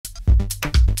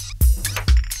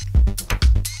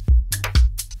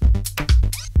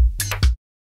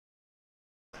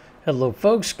Hello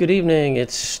folks, good evening.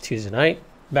 It's Tuesday night.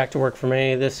 Back to work for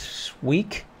me this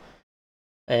week.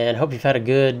 And hope you've had a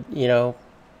good,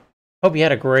 hope you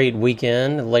had a great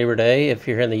weekend, Labor Day, if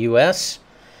you're here in the US.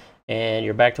 And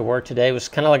you're back to work today. It was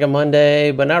kind of like a Monday,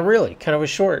 but not really. Kind of a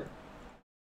short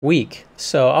week.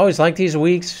 So I always like these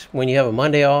weeks when you have a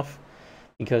Monday off,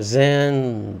 because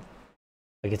then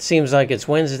it seems like it's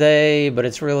Wednesday, but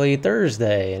it's really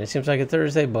Thursday. And it seems like it's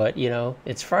Thursday, but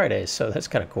it's Friday. So that's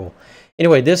kind of cool.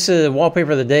 Anyway, this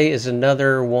wallpaper of the day is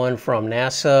another one from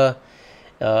NASA,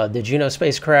 the Juno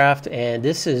spacecraft, and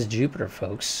this is Jupiter,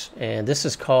 folks. And this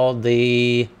is called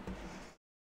the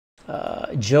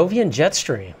Jovian jet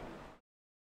stream.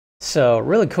 So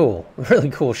really cool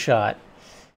shot.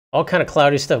 All kind of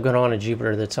cloudy stuff going on in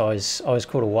Jupiter. That's always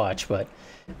cool to watch. But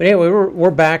anyway,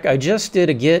 we're back. I just did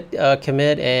a git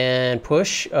commit and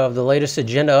push of the latest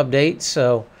agenda update.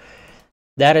 So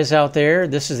that is out there.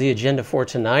 This is the agenda for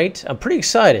tonight. I'm pretty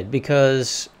excited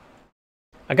because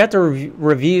I got to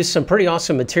review some pretty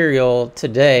awesome material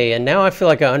today, and now I feel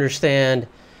like I understand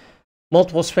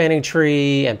multiple spanning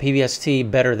tree and PVST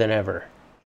better than ever,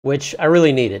 which I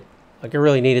really needed. Like, I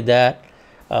really needed that.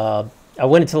 I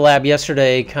went into the lab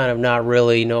yesterday kind of not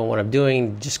really knowing what I'm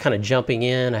doing, just kind of jumping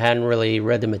in. I hadn't really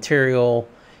read the material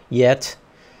yet.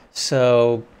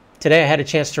 So today I had a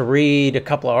chance to read a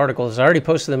couple of articles. I already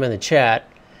posted them in the chat,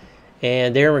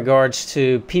 and they're in regards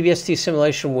to PVST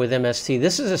simulation with MST.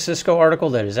 This is a Cisco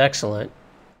article that is excellent.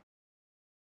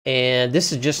 And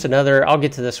this is just another, I'll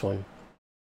get to this one.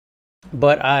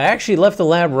 But I actually left the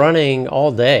lab running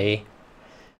all day.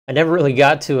 I never really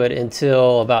got to it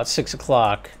until about 6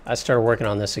 o'clock. I started working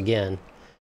on this again,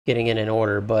 getting it in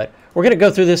order. But we're going to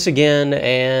go through this again,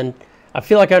 and I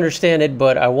feel like I understand it,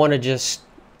 but I want to just,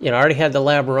 I already had the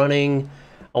lab running.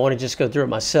 I want to just go through it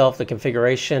myself, the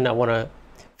configuration. I want to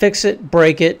fix it,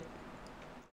 break it,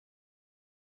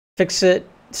 fix it,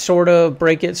 sort of,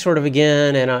 break it, sort of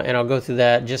again, and I'll go through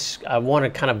that. Just, I want to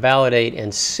kind of validate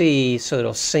and see so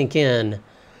it'll sink in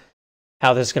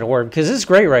how this is going to work, because this is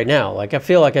great right now. Like, I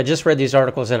feel like I just read these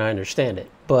articles and I understand it,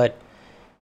 but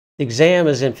the exam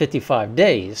is in 55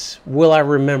 days. Will I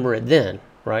remember it then,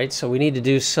 right? So we need to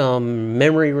do some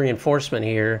memory reinforcement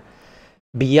here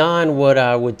beyond what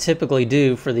I would typically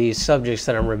do for these subjects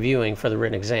that I'm reviewing for the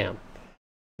written exam.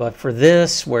 But for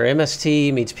this, where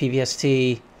MST meets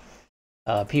PVST,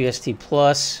 PVST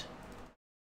plus,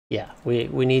 yeah, we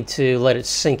need to let it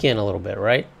sink in a little bit,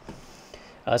 right?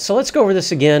 So let's go over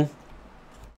this again.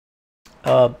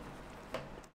 Hey,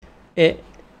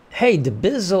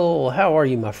 DeBizzle, how are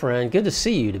you, my friend? Good to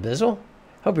see you, DeBizzle.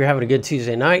 Hope you're having a good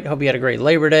Tuesday night. Hope you had a great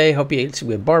Labor Day. Hope you ate some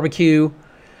good barbecue.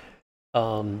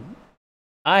 I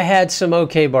had some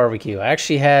okay barbecue. I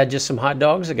actually had just some hot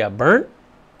dogs that got burnt,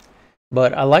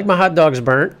 but I like my hot dogs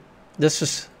burnt. This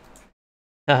was,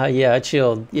 yeah, I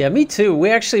chilled. Yeah, me too. We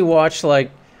actually watched,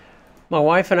 like, my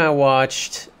wife and I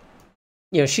watched,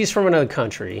 she's from another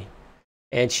country,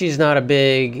 and she's not a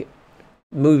big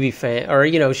movie fan,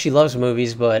 or, she loves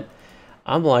movies, but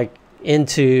I'm, like,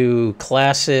 into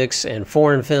classics and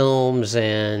foreign films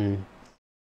and,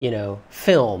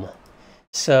 film.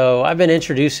 So I've been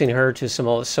introducing her to some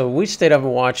old, so we stayed up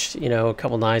and watched, a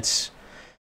couple nights.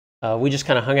 We just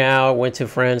kind of hung out, went to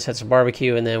friends, had some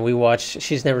barbecue, and then we watched,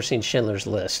 she's never seen Schindler's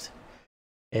List,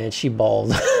 and she bawled.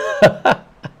 This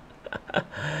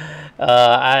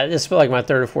felt like my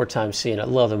third or fourth time seeing it. I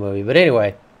love the movie. But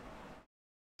anyway,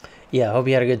 yeah, I hope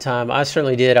you had a good time. I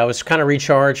certainly did. I was kind of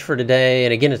recharged for today,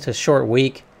 and again, it's a short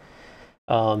week.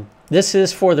 This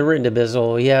is for the written,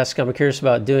 DeBizzle. Yes, I'm curious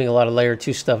about doing a lot of layer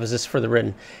 2 stuff. Is this for the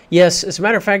written? Yes, as a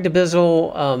matter of fact,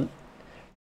 DeBizzle,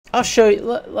 I'll show you.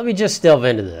 Let me just delve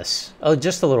into this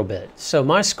just a little bit. So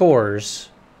my scores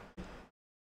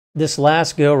this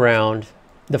last go round,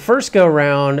 the first go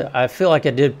round, I feel like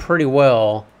I did pretty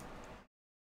well.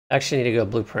 Actually, need to go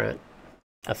blueprint,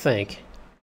 I think.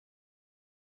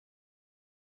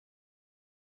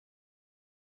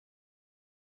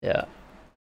 Yeah.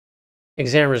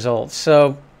 Exam results.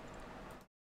 So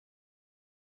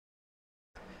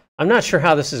I'm not sure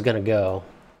how this is going to go.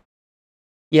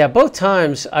 Yeah, both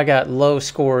times I got low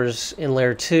scores in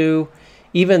layer 2,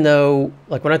 even though,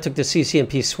 like, when I took the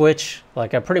CCNP switch,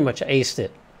 like, I pretty much aced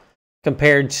it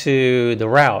compared to the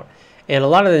route. And a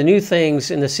lot of the new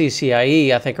things in the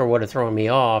CCIE, I think, are what are throwing me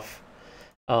off.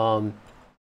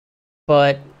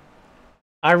 But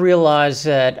I realized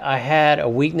that I had a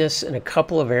weakness in a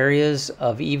couple of areas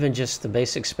of even just the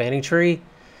basic spanning tree.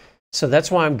 So that's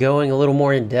why I'm going a little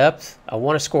more in depth. I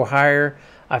want to score higher.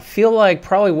 I feel like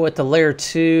probably what the layer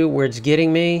 2, where it's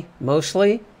getting me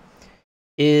mostly,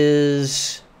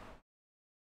 is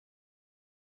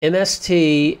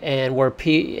MST and where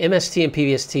MST and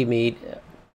PVST meet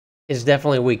is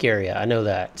definitely a weak area. I know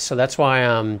that. So that's why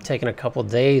I'm taking a couple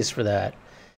days for that.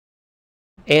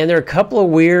 And there are a couple of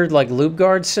weird like loop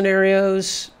guard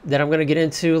scenarios that I'm going to get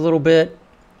into a little bit.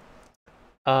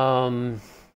 And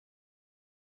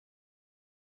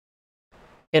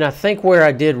I think where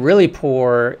I did really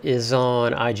poor is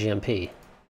on IGMP.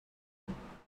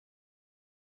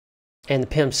 And the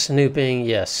pimp snooping,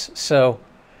 yes. So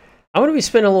I'm going to be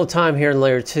spending a little time here in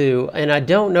layer 2, and I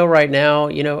don't know right now,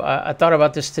 you know, I thought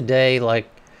about this today, like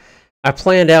I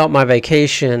planned out my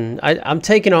vacation. I'm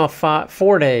taking off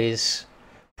 4 days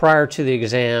prior to the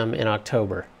exam in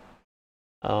October.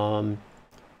 At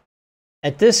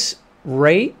this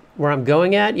rate where I'm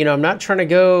going at, you know, I'm not trying to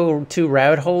go too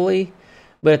rabbit hole-y,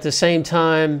 but at the same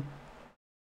time,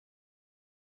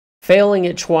 failing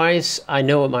it twice, I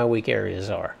know what my weak areas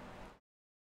are.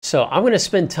 So I'm going to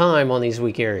spend time on these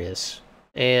weak areas.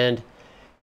 And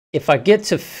if I get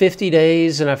to 50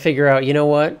 days and I figure out, you know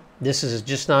what, this is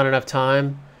just not enough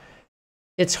time,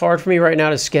 it's hard for me right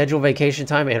now to schedule vacation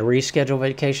time and reschedule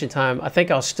vacation time. I think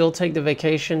I'll still take the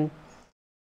vacation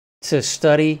to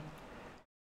study,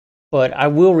 but I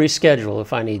will reschedule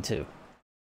if I need to.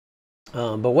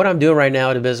 But what I'm doing right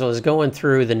now at Abyssal is going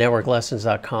through the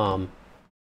networklessons.com.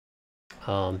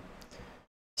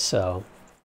 So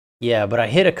yeah, but I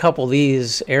hit a couple of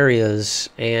these areas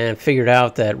and figured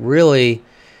out that really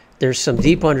there's some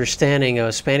deep understanding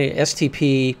of spanning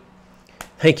STP.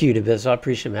 Thank you, Abyssal. I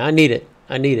appreciate it, man. I need it.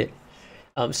 I need it.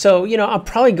 So, you know, I'm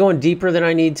probably going deeper than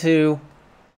I need to.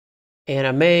 And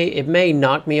it may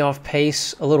knock me off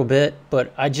pace a little bit,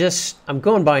 but I'm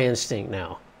going by instinct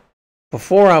now.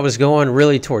 Before I was going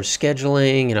really towards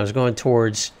scheduling, and I was going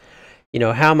towards, you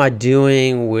know, how am I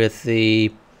doing with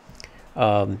the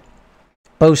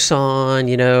boson,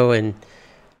 you know, and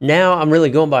now I'm really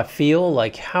going by feel,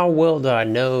 like how well do I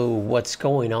know what's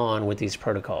going on with these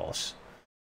protocols?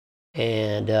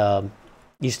 And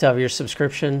you still have your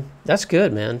subscription? That's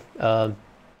good, man.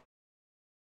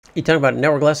 You talking about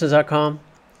networklessons.com?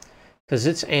 Because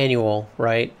it's annual,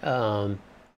 right?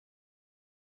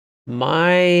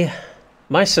 My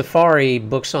Safari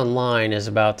Books Online is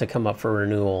about to come up for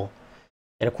renewal.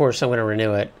 And of course, I'm going to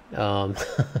renew it.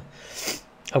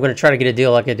 I'm going to try to get a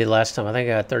deal like I did last time. I think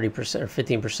I got 30% or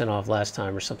 15% off last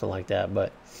time or something like that.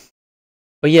 But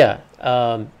yeah,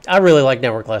 I really like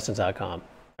networklessons.com.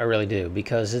 I really do,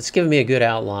 because it's giving me a good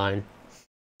outline.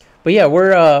 But yeah,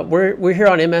 we're here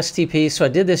on MSTP. So I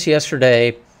did this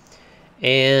yesterday,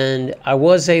 and I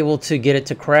was able to get it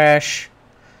to crash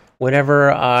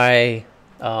whenever I.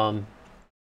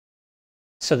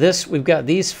 So we've got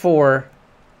these 4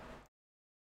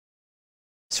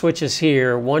 switches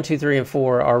here, 1, 2, 3, and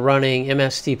 4 are running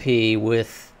MSTP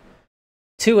with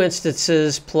 2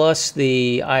 instances plus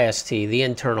the IST, the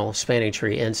internal spanning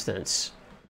tree instance.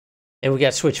 And we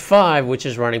got switch 5, which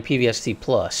is running PVST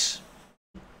plus.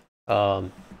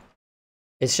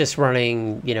 It's just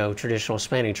running, you know, traditional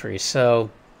spanning trees. So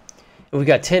we've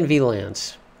got 10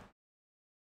 VLANs.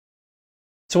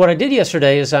 So what I did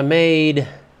yesterday is I made,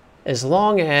 as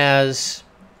long as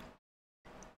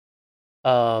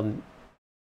the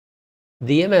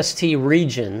MST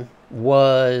region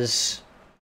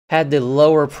had the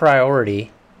lower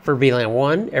priority for VLAN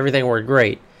 1, everything worked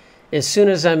great. As soon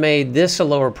as I made this a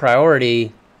lower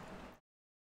priority,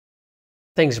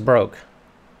 things broke.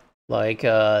 Like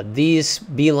these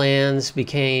VLANs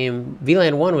became,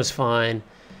 VLAN 1 was fine,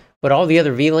 but all the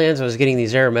other VLANs, I was getting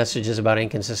these error messages about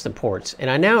inconsistent ports. And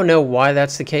I now know why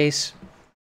that's the case.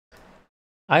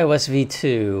 iOS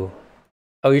v2.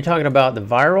 Oh, you're talking about the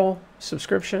viral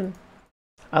subscription?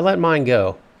 I let mine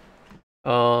go.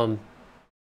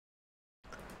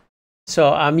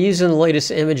 So I'm using the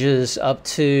latest images up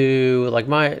to, like,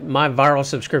 my viral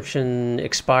subscription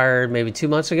expired maybe 2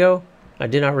 months ago. I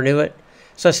did not renew it.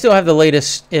 So I still have the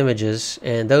latest images,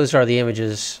 and those are the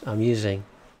images I'm using.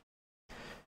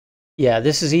 Yeah,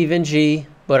 this is EvenG,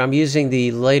 but I'm using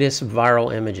the latest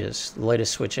viral images, the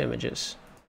latest switch images.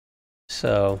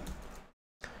 So,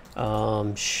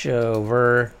 show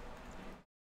ver.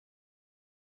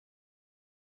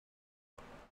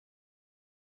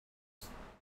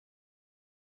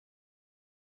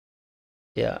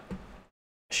 Yeah,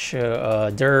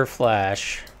 show dir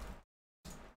flash.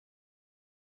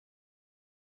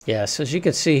 Yeah, so as you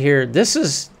can see here, this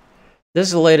is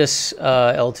the latest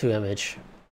L2 image,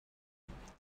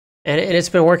 and it's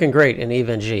been working great in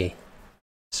EvenG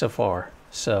so far.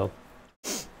 So,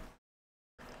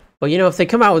 but you know, if they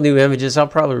come out with new images, I'll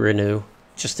probably renew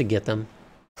just to get them.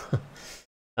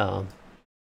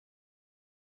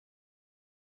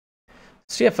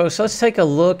 CFO, so let's take a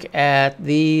look at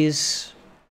these.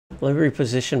 Let me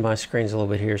reposition my screens a little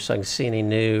bit here so I can see any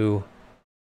new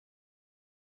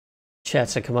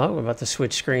chats that come up. We're about to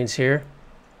switch screens here.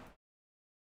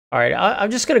 All right, I'm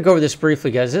just going to go over this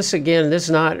briefly, guys. This is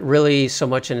not really so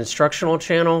much an instructional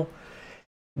channel.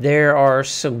 There are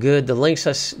some good, the link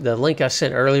I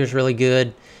sent earlier is really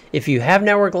good. If you have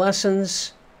network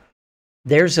lessons,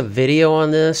 there's a video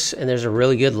on this, and there's a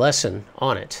really good lesson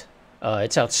on it.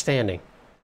 It's outstanding,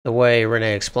 the way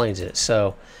Renee explains it.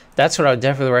 So that's what I would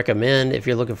definitely recommend if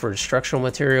you're looking for instructional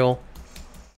material.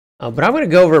 But I'm going to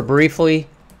go over it briefly,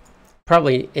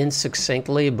 probably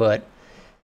insuccinctly, but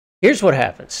here's what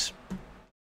happens.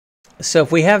 So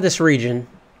if we have this region,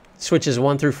 switches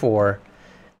 1 through 4,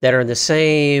 that are in the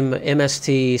same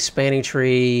MST spanning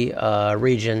tree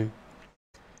region,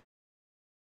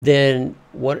 then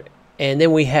what? And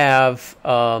then we have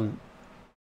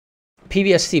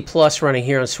PVST plus running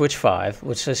here on switch 5,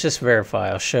 which let's just verify.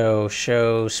 I'll show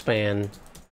span.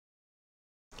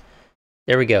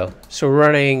 There we go. So we're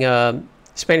running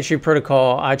spanning tree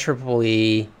protocol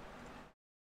IEEE.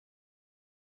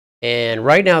 And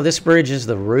right now this bridge is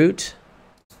the root.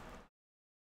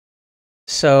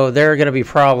 So there are going to be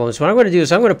problems. What I'm going to do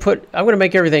is I'm going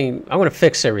to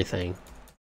fix everything.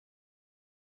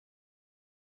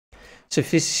 So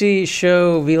if you see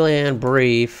show VLAN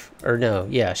brief, or no,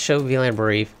 yeah, show VLAN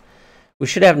brief, we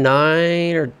should have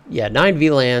 9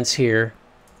 VLANs here.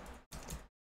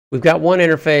 We've got one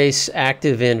interface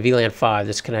active in VLAN 5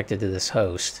 that's connected to this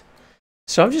host.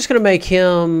 So I'm just going to make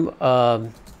him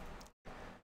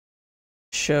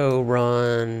show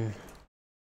run.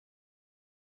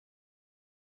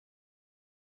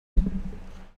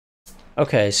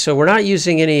 Okay, so we're not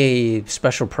using any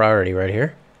special priority right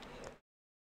here.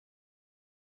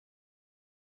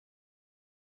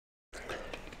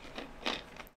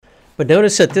 But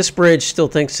notice that this bridge still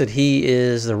thinks that he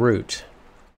is the root.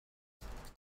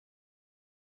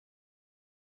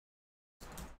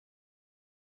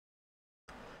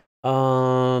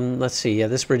 Let's see. Yeah,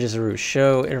 this bridge is the root.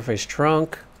 Show interface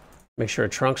trunk. Make sure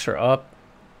trunks are up.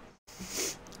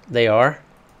 They are.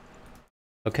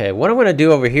 Okay, what I'm going to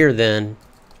do over here then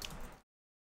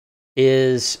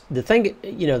is the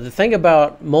thing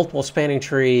about multiple spanning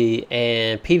tree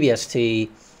and PVST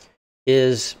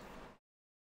is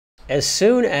as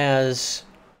soon as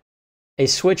a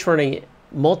switch running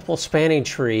multiple spanning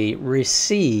tree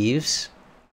receives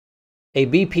a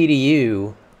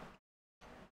BPDU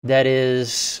that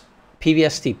is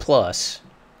PVST plus,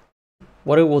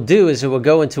 what it will do is it will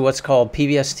go into what's called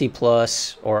PVST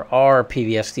plus or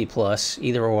rPVST plus,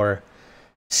 either or,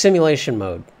 simulation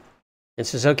mode. It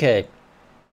says, okay,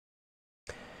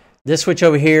 this switch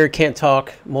over here can't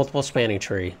talk multiple spanning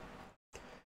tree.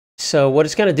 So what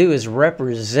it's going to do is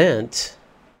represent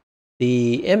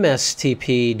the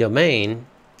MSTP domain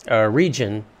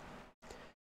region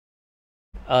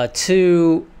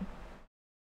to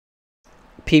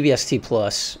PVST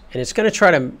plus, and it's going to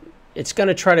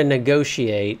try to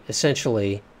negotiate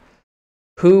essentially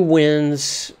who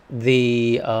wins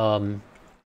the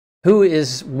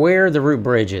where the root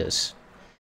bridge is.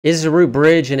 Is the root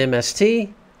bridge in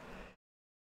MST,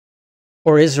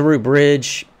 or is the root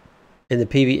bridge in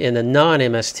the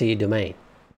non-MST domain?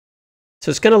 So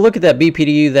it's going to look at that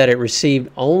BPDU that it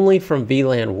received only from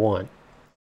VLAN 1.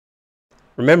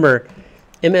 Remember,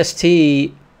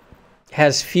 MST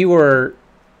has fewer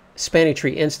spanning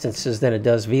tree instances than it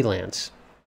does VLANs.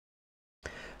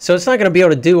 So it's not going to be able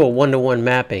to do a one-to-one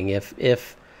mapping.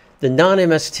 If the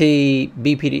non-MST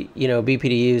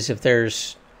BPDUs, if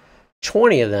there's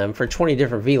 20 of them for 20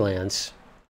 different VLANs,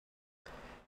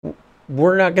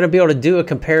 we're not going to be able to do a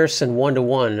comparison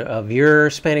one-to-one of your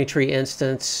spanning tree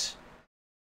instance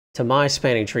to my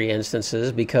spanning tree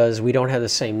instances because we don't have the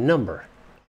same number.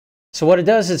 So what it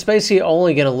does, it's basically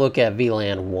only going to look at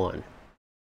VLAN 1.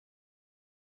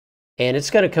 And it's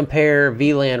going to compare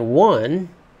VLAN 1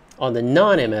 on the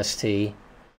non-MST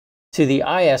to the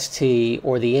IST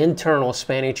or the internal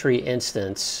spanning tree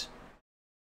instance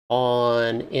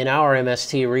in our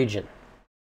MST region.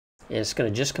 And it's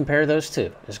going to just compare those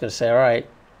two. It's going to say, all right,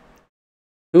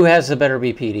 who has the better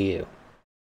BPDU?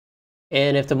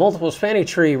 And if the multiple spanning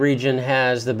tree region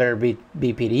has the better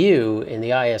BPDU in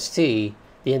the IST, the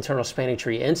internal spanning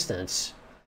tree instance,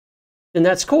 then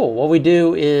that's cool. What we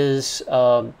do is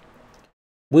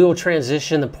we will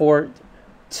transition the port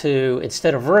to,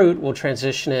 instead of root, we'll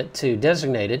transition it to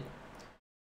designated.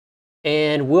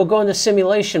 And we'll go into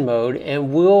simulation mode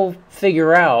and we'll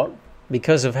figure out,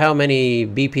 because of how many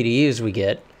BPDUs we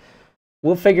get,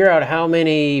 we'll figure out how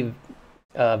many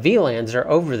VLANs are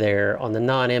over there on the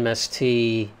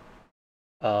non-MST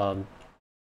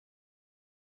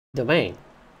domain.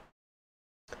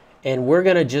 And we're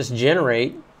going to just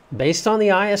generate, based on the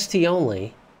IST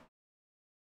only,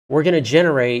 we're going to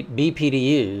generate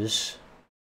BPDUs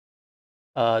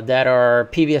that are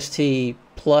PVST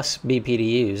plus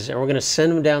BPDUs, and we're going to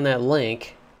send them down that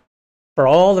link for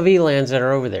all the VLANs that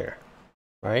are over there,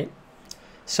 right?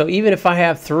 So even if I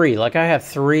have three, like I have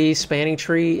 3 spanning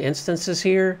tree instances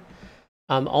here,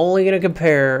 I'm only going to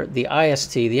compare the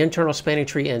IST, the internal spanning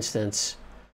tree instance,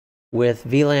 with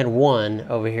VLAN 1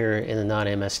 over here in the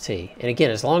non-MST. And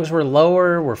again, as long as we're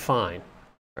lower, we're fine,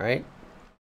 right?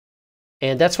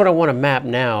 And that's what I want to map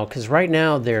now, because right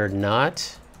now they're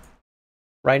not.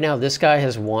 Right now this guy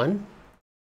has 1.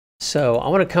 So I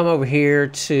want to come over here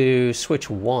to switch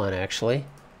 1, actually.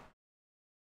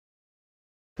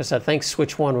 Because I think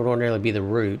switch 1 would ordinarily be the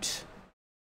root.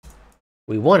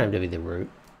 We want him to be the root.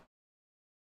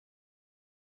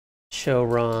 Show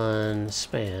run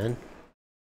span.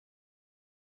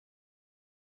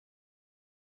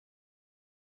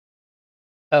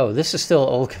 Oh, this is still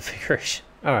old configuration.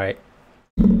 All right.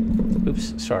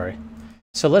 Oops, sorry.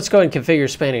 So let's go ahead and configure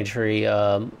spanning tree.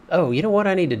 Oh, you know what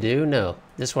I need to do? No,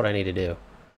 this is what I need to do.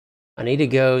 I need to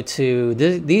go to,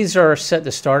 these are set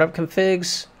to startup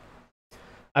configs.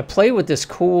 I played with this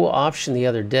cool option the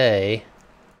other day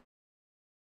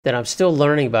that I'm still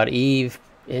learning about Eve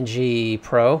NG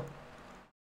Pro.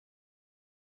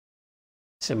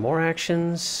 Some more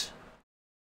actions.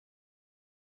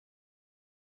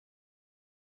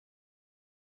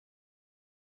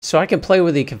 So I can play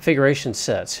with the configuration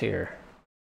sets here.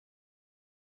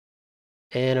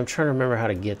 And I'm trying to remember how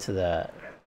to get to that.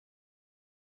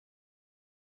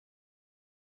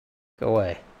 Go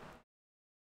away.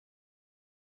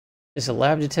 Is it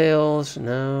lab details?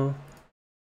 No.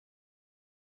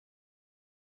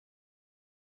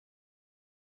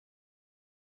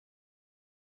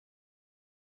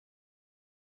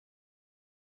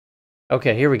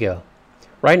 Okay, here we go.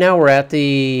 Right now we're at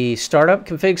the startup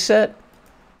config set.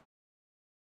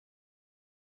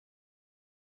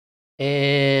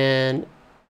 And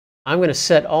I'm going to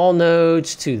set all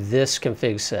nodes to this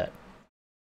config set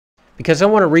because I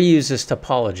want to reuse this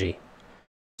topology.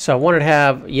 So I wanted to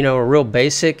have, you know, a real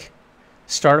basic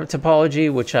startup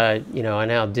topology, which I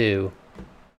now do.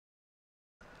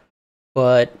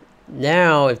 But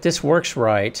now if this works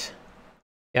right,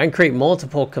 I can create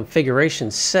multiple configuration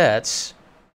sets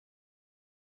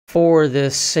for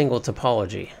this single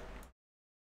topology.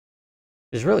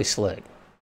 It's really slick.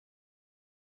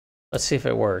 Let's see if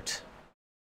it worked.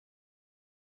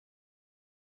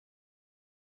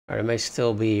 All right, it may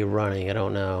still be running. I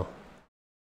don't know.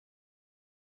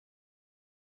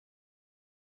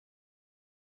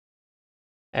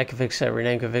 Add config set,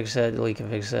 rename config set, delete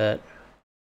config set.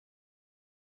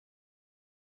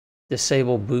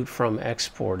 Disable boot from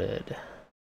exported.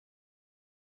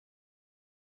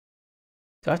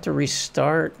 Do I have to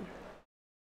restart?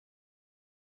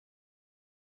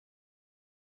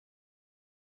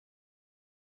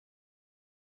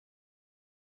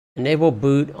 Enable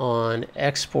boot on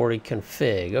exported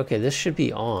config. Okay, this should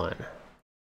be on.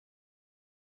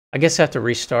 I guess I have to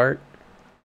restart.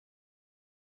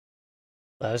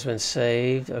 That has been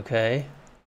saved. Okay.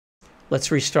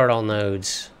 Let's restart all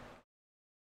nodes.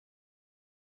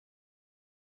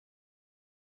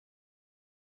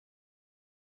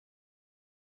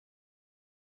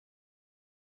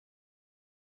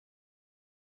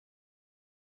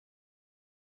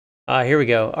 Here we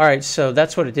go. All right, so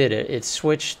that's what it did. It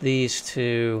switched these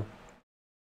to...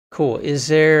 Cool. Is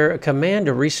there a command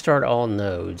to restart all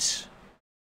nodes?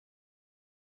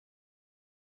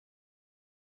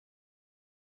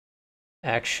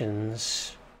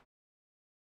 Actions.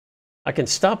 I can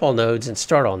stop all nodes and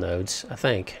start all nodes, I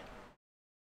think.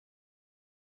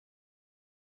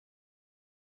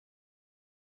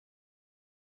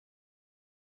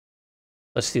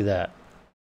 Let's do that.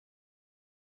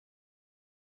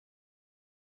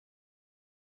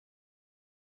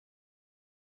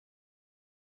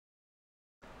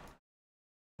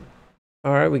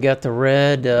 All right, we got the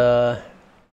red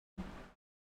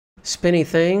spinny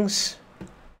things.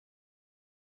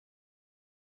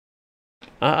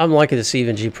 I'm liking this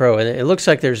EvenG Pro, and it looks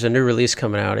like there's a new release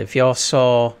coming out. If y'all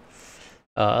saw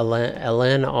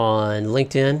Alain on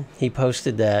LinkedIn, he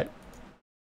posted that.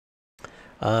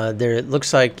 It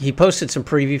looks like he posted some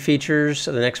preview features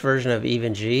of the next version of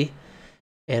EvenG,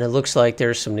 and it looks like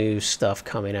there's some new stuff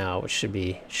coming out, which should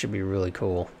be really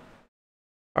cool.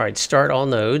 All right, start all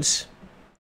nodes.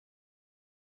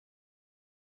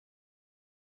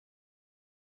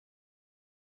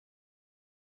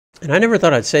 And I never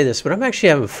thought I'd say this, but I'm actually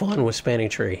having fun with spanning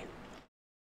tree.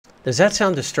 Does that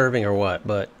sound disturbing or what?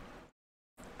 But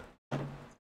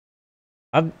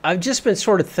I've just been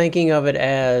sort of thinking of it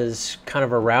as kind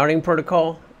of a routing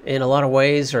protocol in a lot of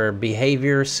ways, or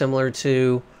behavior similar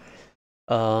to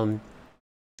a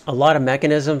lot of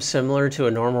mechanisms similar to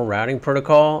a normal routing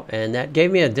protocol, and that gave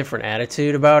me a different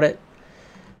attitude about it,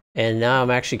 and now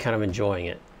I'm actually kind of enjoying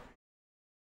it.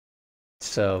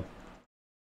 So,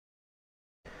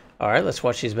 all right, let's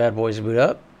watch these bad boys boot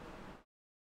up.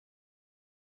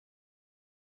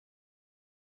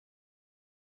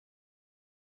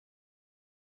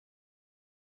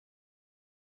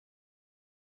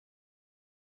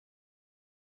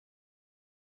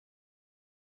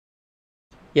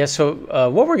 Yeah, so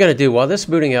what we're going to do while this is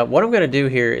booting up, what I'm going to do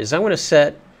here is I'm going to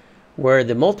set where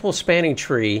the multiple spanning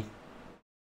tree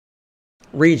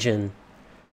region,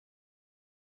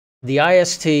 the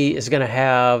IST is going to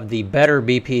have the better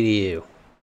BPDU.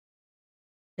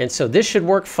 And so this should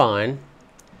work fine.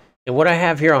 And what I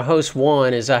have here on host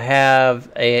 1 is I have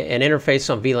an interface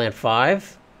on VLAN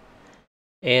 5,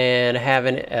 and I have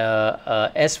an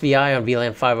SVI on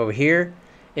VLAN 5 over here,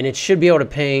 and it should be able to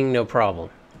ping no problem.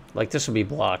 Like, this will be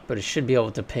blocked, but it should be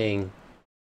able to ping.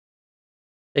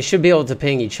 They should be able to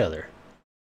ping each other.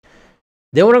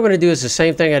 Then what I'm going to do is the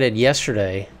same thing I did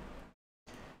yesterday,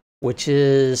 which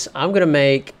is I'm going to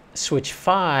make switch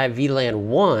 5 VLAN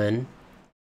 1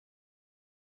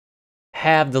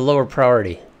 have the lower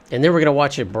priority. And then we're going to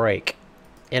watch it break,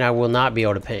 and I will not be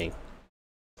able to ping.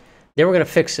 Then we're going to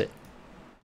fix it.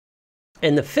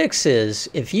 And the fix is,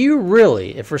 if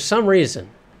for some reason,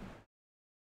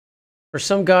 for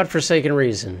some godforsaken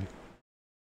reason,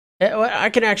 I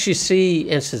can actually see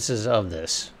instances of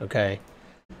this, okay?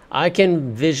 I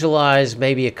can visualize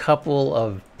maybe a couple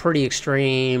of pretty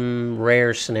extreme,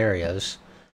 rare scenarios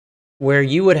where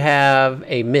you would have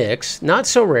a mix, not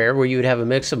so rare, where you would have a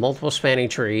mix of multiple spanning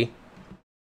tree.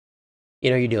 You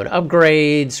know, you're doing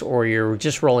upgrades, or you're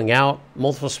just rolling out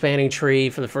multiple spanning tree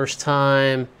for the first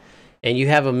time, and you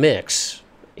have a mix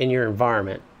in your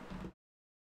environment.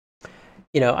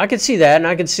 You know, I could see that, and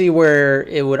I could see where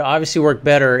it would obviously work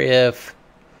better if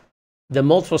the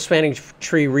multiple spanning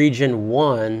tree region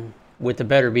won with the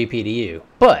better BPDU.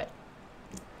 But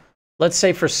let's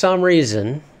say for some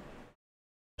reason,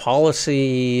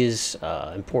 policies,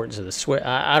 importance of the switch,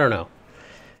 I don't know.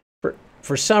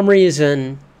 For some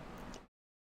reason,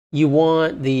 you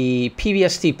want the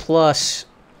PVST plus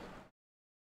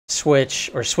switch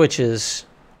or switches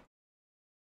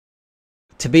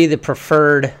to be the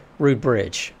preferred root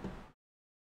bridge.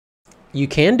 You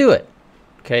can do it,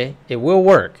 okay? It will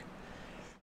work.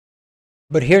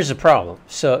 But here's the problem.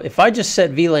 So if I just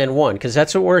set VLAN 1, because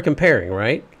that's what we're comparing,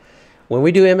 right? When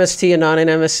we do MST and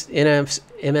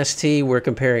non-MST, we're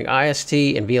comparing IST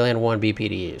and VLAN 1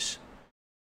 BPDUs.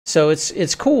 So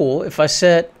it's cool if I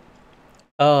set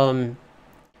VLAN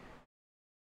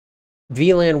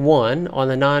 1 on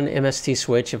the non-MST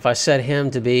switch, if I set him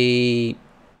to be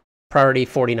priority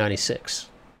 4096.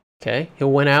 Okay,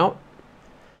 he'll win out.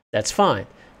 That's fine.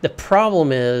 The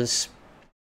problem is,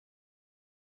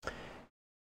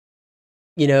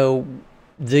 you know,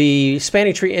 the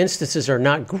spanning tree instances are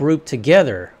not grouped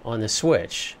together on the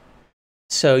switch.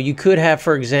 So you could have,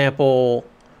 for example,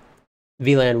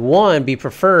 VLAN 1 be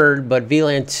preferred, but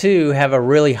VLAN 2 have a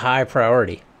really high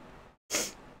priority.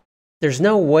 There's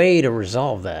no way to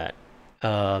resolve that.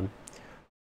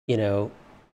 You know,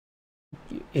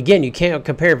 again, you can't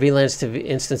compare VLANs to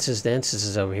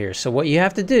instances over here. So what you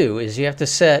have to do is you have to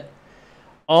set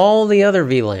all the other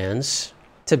VLANs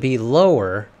to be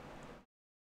lower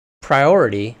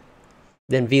priority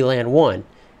than VLAN 1.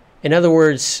 In other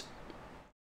words,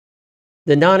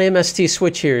 the non-MST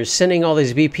switch here is sending all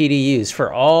these BPDUs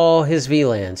for all his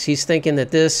VLANs. He's thinking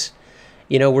that this,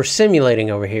 you know, we're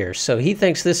simulating over here. So he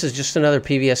thinks this is just another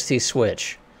PVST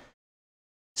switch.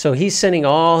 So he's sending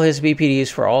all his BPDUs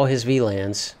for all his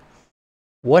VLANs.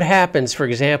 What happens, for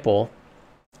example,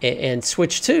 and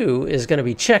switch 2 is going to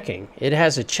be checking. It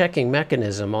has a checking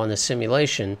mechanism on the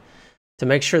simulation to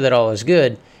make sure that all is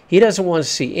good. He doesn't want to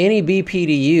see any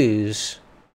BPDUs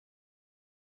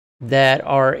that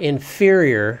are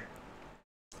inferior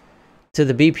to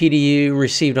the BPDU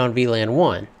received on VLAN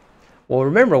 1. Well,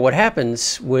 remember what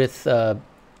happens with,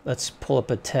 let's pull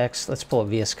up a text, let's pull up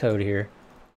VS Code here.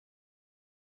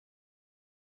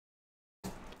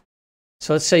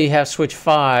 So let's say you have switch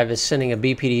 5 is sending a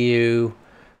BPDU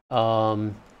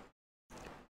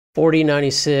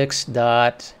 4096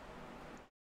 dot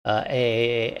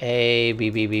AAA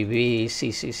BBBB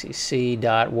CCCC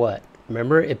dot what?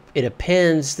 Remember, it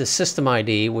appends the system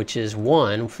ID, which is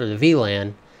 1 for the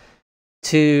VLAN,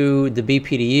 to the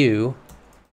BPDU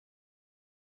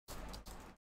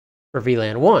for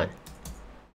VLAN 1.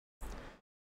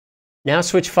 Now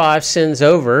switch 5 sends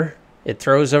over, it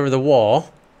throws over the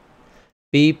wall,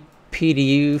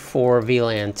 BPDU for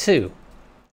VLAN 2.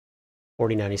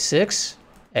 4096,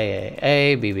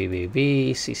 AAA,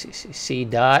 BBBB, CCCC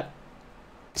dot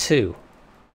 2.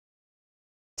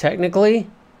 Technically,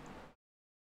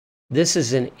 this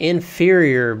is an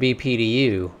inferior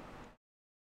BPDU,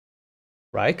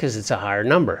 right? Because it's a higher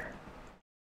number.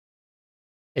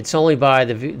 It's only by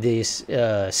the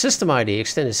system ID,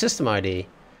 extended system ID.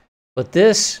 But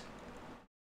this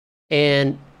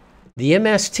and the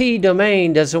MST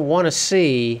domain doesn't want to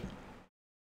see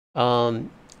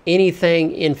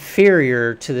anything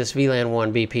inferior to this VLAN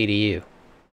 1 BPDU.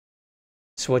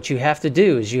 So what you have to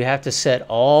do is you have to set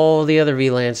all the other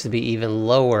VLANs to be even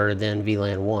lower than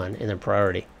VLAN 1 in their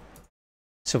priority.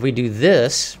 So if we do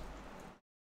this,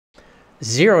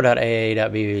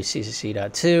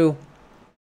 0.aa.bbccc.2,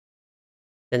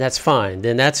 then that's fine.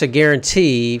 Then that's a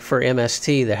guarantee for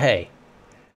MST that, hey,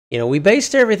 you know, we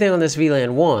based everything on this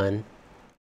VLAN 1,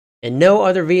 and no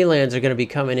other VLANs are going to be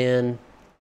coming in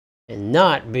and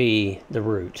not be the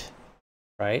root,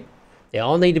 right? They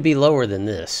all need to be lower than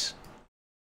this.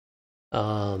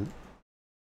 Anyway,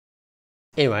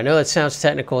 I know that sounds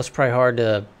technical. It's probably hard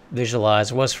to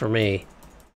visualize. It was for me.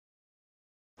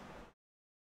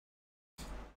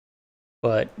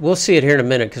 But we'll see it here in a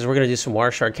minute because we're going to do some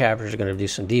Wireshark captures. We're going to do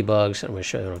some debugs, and I'm going to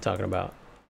show you what I'm talking about.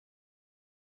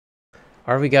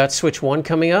 All right, we got switch 1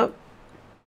 coming up.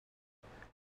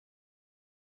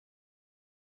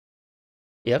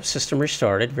 Yep, system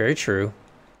restarted. Very true.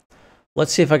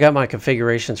 Let's see if I got my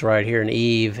configurations right here in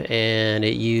Eve, and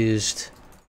it used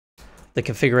the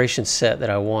configuration set that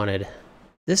I wanted.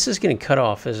 This is getting cut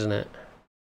off, isn't it?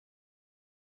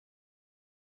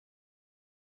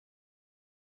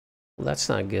 Well, that's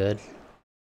not good.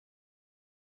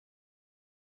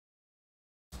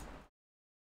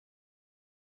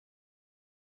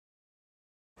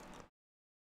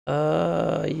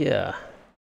 Yeah.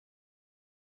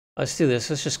 Let's do this.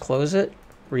 Let's just close it,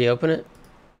 reopen it.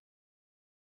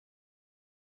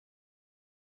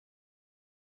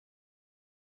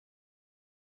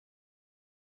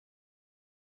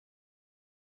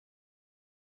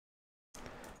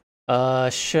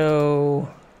 Show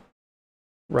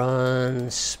run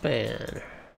span.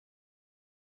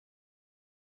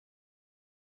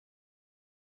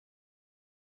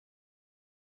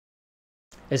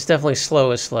 It's definitely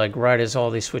slowest, like right as all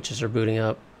these switches are booting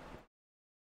up.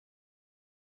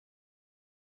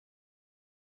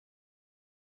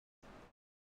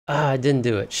 I didn't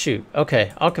do it. Shoot.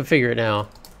 Okay, I'll configure it now.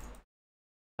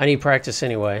 I need practice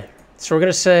anyway. So we're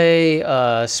going to say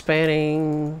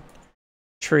spanning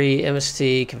tree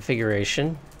MST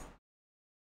configuration.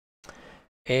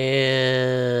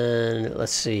 And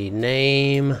let's see,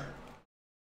 name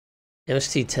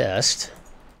MST test.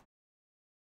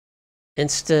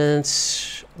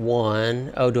 Instance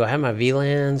 1. Oh, do I have my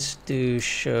VLANs? Do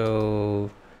show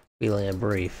VLAN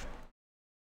brief.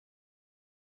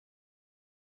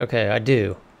 Okay, I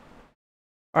do.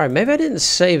 All right, maybe I didn't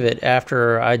save it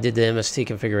after I did the MST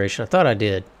configuration. I thought I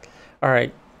did. All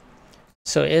right,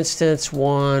 so instance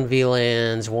 1,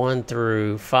 VLANs 1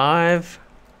 through 5.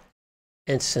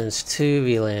 Instance 2,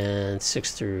 VLAN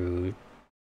 6 through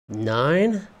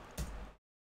 9.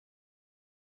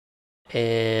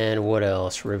 And what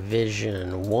else?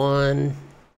 Revision 1.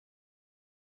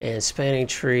 And spanning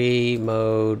tree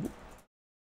mode.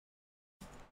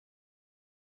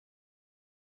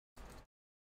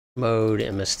 Mode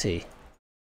MST.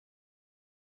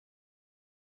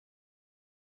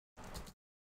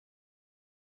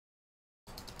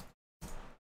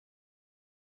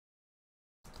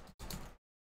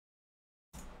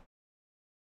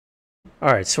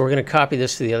 All right, so we're going to copy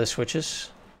this to the other switches.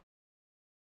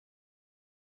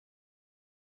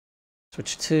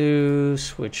 Switch 2,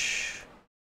 switch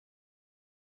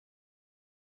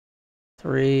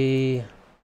 3.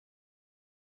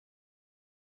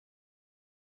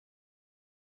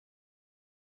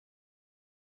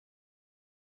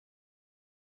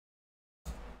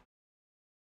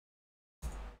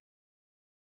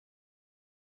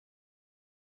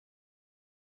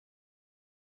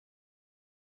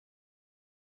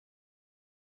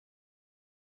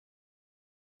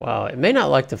 Wow, it may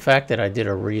not like the fact that I did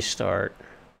a restart.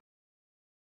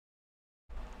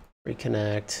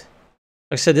 Reconnect.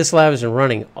 Like I said, this lab has been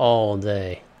running all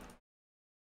day.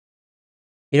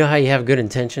 You know how you have good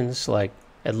intentions? Like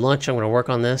at lunch, I'm going to work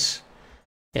on this.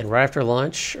 And right after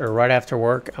lunch or right after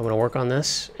work, I'm going to work on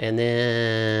this. And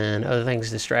then other things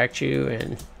distract you.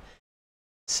 And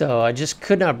so I just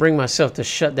could not bring myself to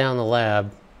shut down the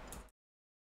lab.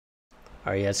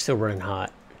 All right, yeah, it's still running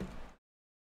hot.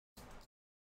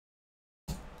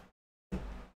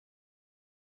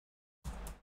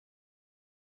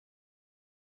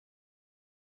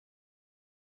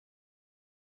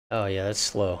 Oh yeah, that's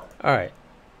slow. All right,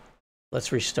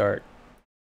 let's restart.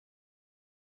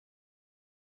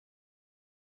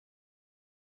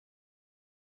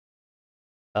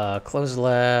 Close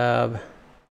lab.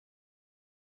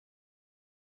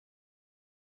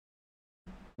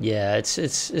 Yeah,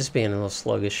 it's being a little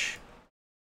sluggish.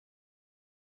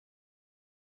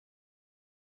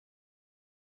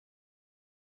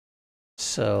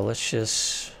 So let's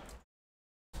just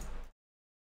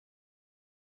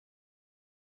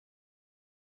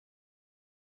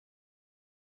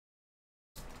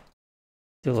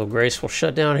do a little graceful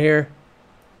shutdown here.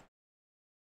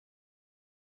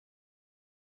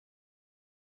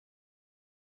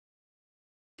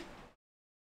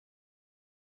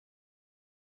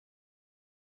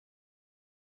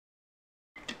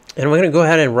 And I'm going to go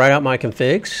ahead and write out my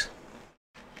configs,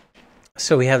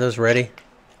 so we have those ready.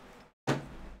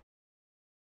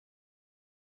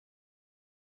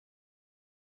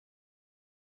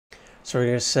 So we're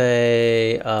going to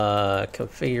say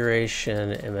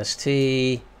configuration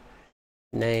MST,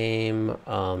 name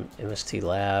MST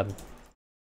lab,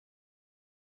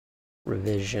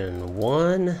 revision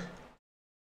 1,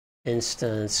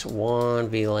 instance 1,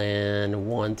 VLAN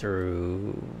 1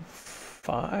 through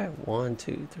 5, 1,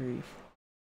 2, 3, 4.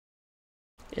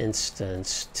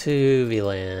 Instance 2,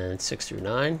 VLAN 6 through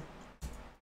 9.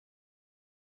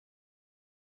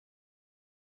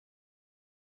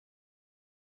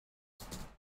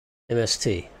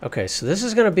 MST. Okay, so this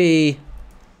is going to be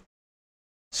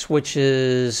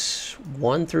switches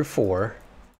 1 through 4.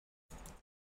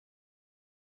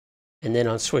 And then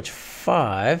on switch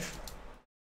 5,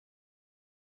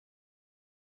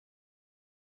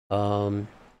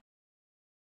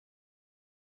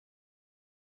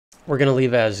 we're going to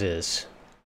leave as is.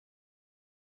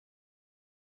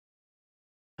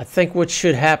 I think what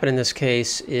should happen in this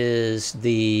case is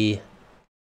the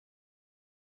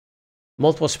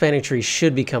multiple spanning trees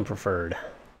should become preferred.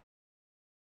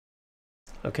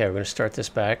 Okay, we're going to start this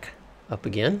back up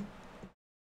again.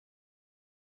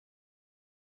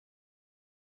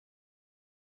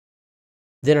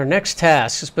 Then our next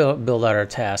task, let's build out our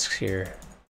tasks here.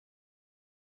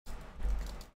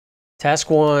 Task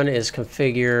 1 is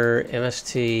configure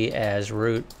MST as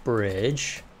root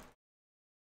bridge.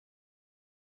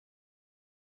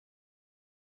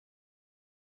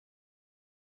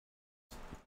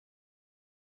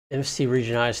 MST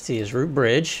region IST is root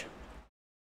bridge.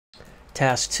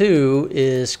 Task 2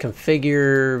 is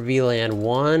configure VLAN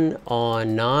 1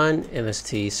 on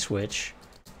non-MST switch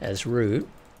as root.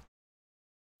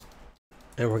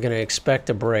 And we're going to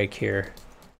expect a break here.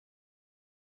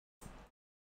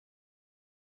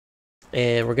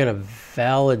 And we're going to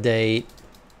validate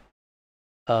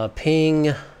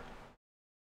ping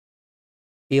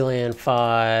VLAN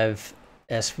 5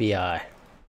 SVI.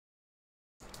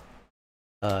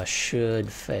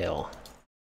 Should fail.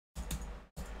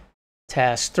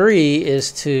 Task 3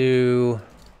 is to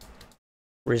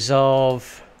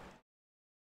resolve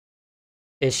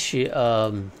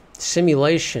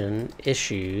simulation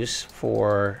issues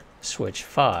for switch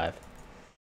 5.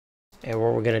 And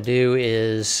what we're going to do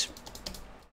is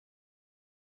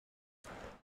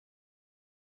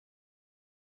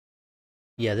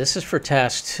this is for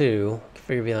task 2,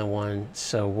 configure VLAN 1.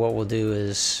 So what we'll do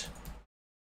is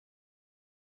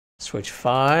switch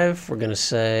 5, we're going to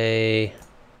say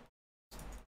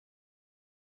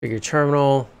configure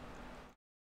terminal,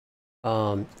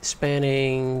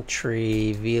 spanning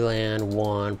tree VLAN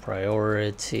 1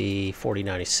 priority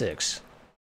 4096.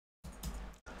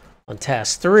 On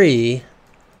task 3,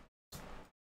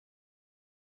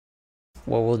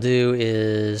 what we'll do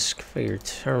is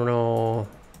configure terminal.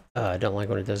 I don't like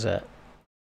when it does that.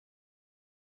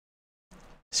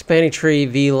 Spanning tree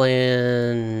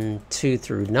VLAN 2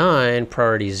 through 9,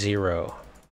 priority 0.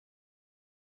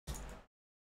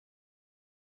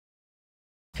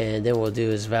 And then what we'll do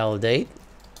is validate.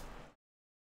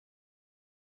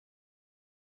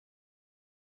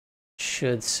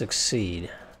 Should succeed.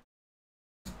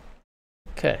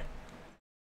 Okay.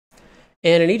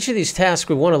 And in each of these tasks,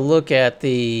 we want to look at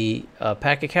the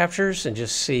packet captures and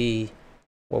just see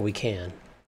what we can.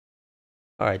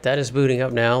 All right, that is booting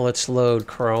up now. Let's load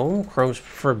Chrome. Chrome's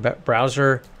preferred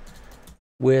browser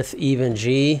with even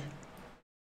G.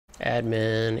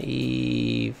 Admin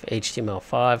Eve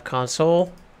HTML5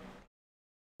 console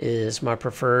is my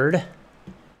preferred.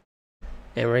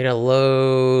 And we're gonna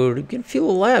load, get a few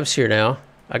little labs here now.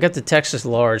 I got the text as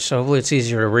large, so hopefully it's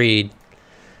easier to read.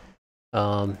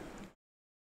 Open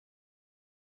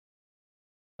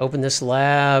this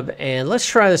lab and let's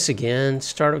try this again.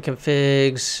 Startup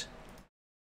configs.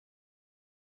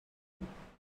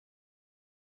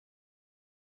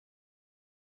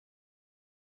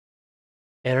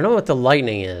 And I know what the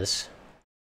lightning is.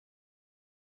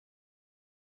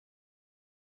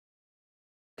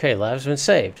 Okay, lab's been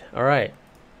saved. All right.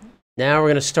 Now we're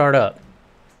going to start up.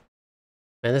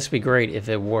 Man, this would be great if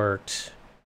it worked.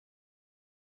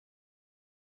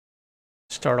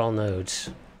 Start all nodes.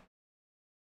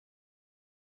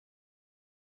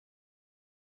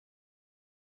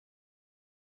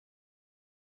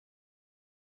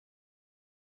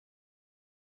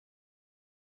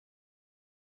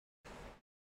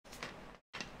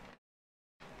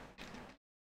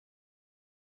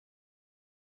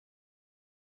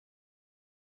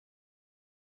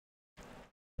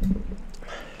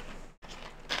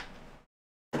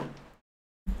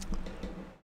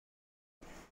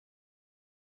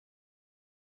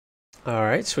 All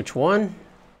right, switch 1.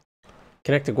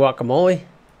 Connect to guacamole.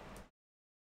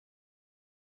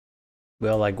 We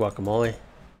all like guacamole.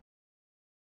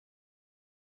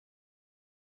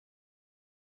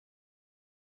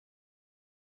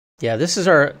 Yeah, this is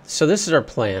our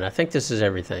plan. I think this is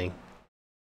everything.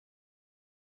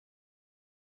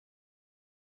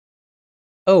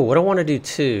 Oh, what I want to do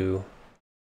too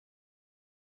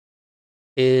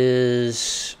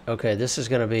is, okay, this is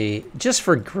going to be just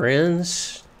for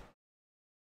grins.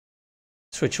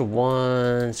 Switch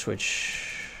 1,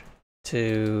 switch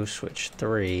 2, switch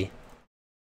 3.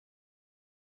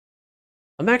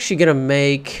 I'm actually going to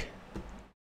make...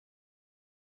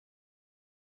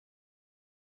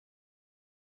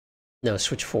 No,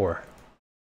 switch 4.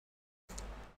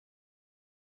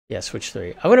 Yeah, switch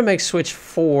 3. I'm going to make switch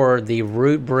 4 the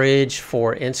root bridge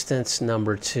for instance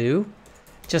number 2,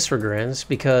 just for grins,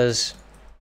 because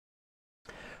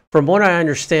from what I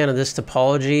understand of this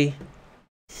topology,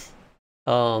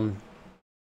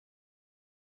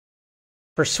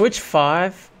 for switch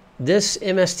 5, this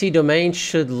MST domain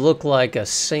should look like a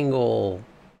single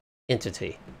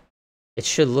entity. It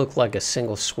should look like a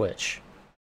single switch.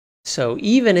 So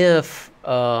even if,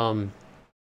 for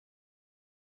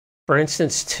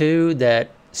instance 2, that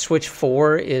switch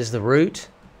 4 is the root,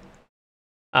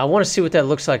 I want to see what that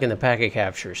looks like in the packet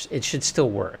captures. It should still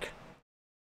work.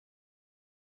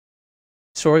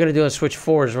 So what we're going to do on switch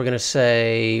 4 is we're going to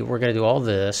say, we're going to do all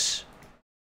this.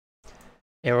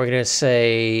 And we're going to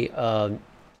say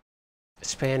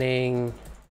spanning.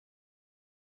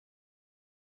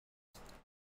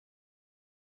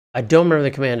 I don't remember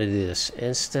the command to do this.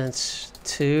 Instance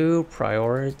 2,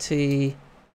 priority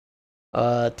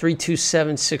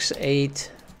 32768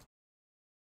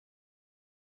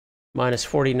 minus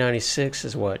 4096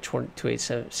 is what?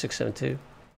 287,672?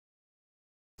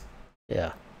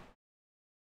 Yeah.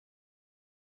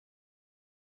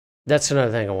 That's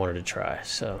another thing I wanted to try,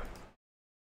 so.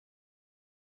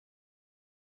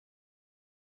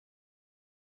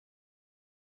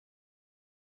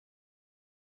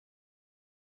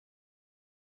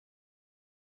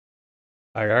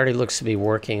 All right, it already looks to be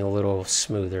working a little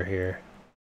smoother here.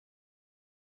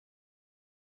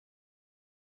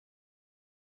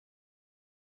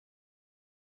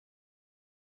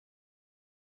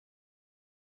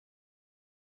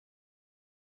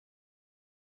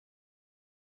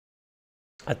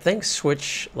 I think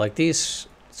switch, like these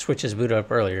switches booted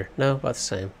up earlier. No, about the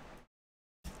same.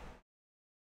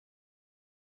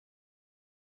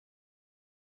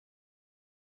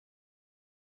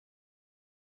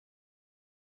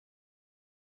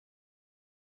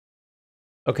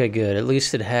 Okay, good. At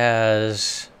least it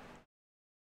has...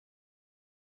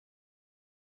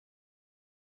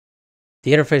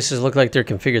 The interfaces look like they're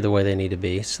configured the way they need to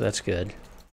be, so that's good.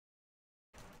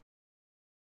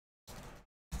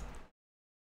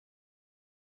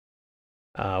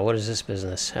 What is this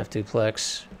business? Half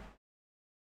duplex.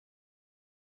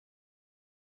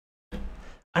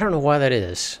 I don't know why that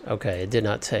is. Okay, it did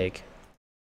not take.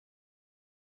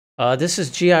 This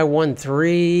is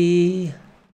GI13,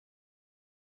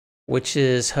 which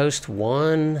is host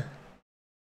 1.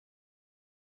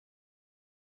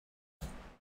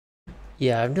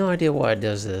 Yeah, I have no idea why it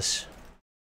does this.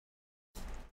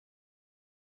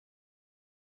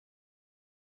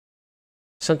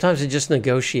 Sometimes it just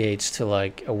negotiates to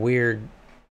like a weird...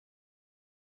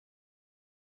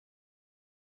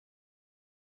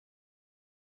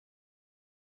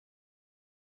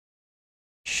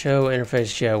 Show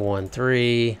interface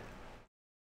GI13.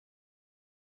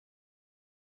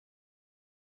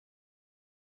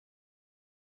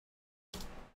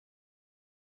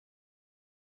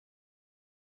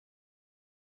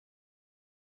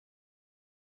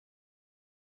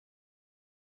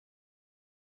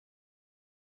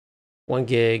 One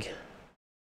gig.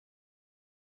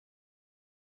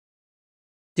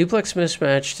 Duplex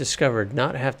mismatch discovered,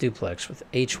 not half duplex with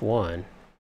H1.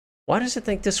 Why does it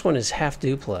think this one is half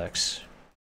duplex?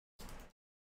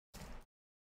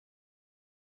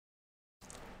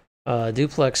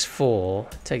 Duplex full.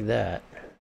 Take that.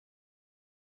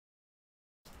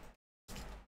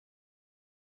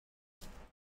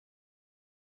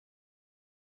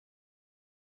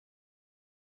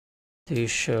 Do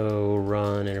show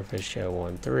run interface show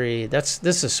 1.3. This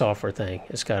is a software thing.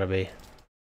 It's got to be.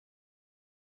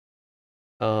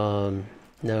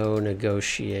 No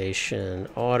negotiation.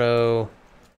 Auto.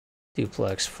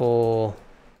 Duplex full.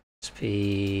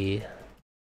 Speed.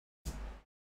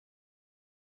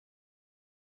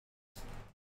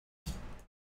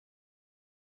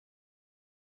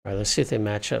 All right, let's see if they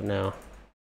match up now.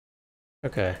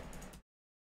 Okay.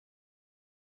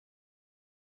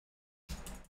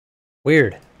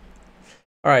 Weird.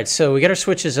 All right, so we got our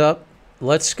switches up.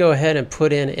 Let's go ahead and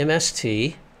put in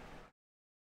MST.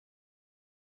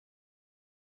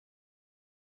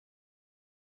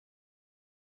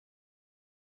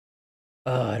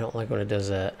 Oh, I don't like when it does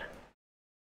that.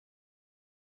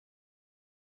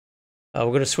 We're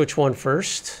going to switch one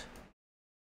first.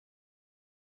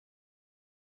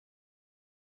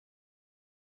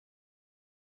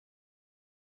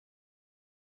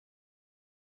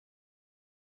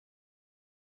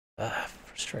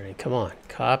 Frustrating. Come on.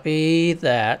 Copy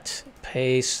that.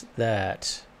 Paste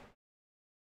that.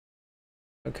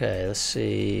 Okay, let's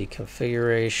see.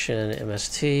 Configuration,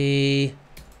 MST.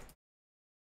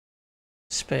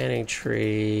 Spanning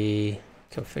tree.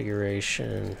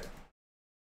 Configuration.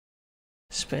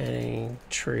 Spanning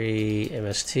tree,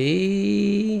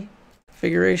 MST.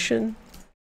 Configuration.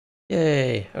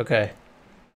 Yay. Okay.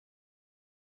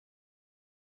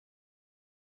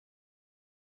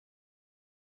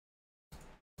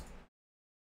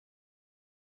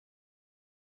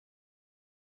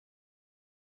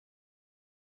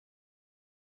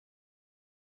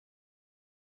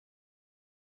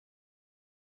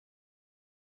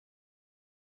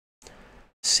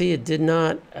 See, it did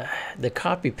not, the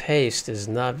copy paste is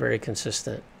not very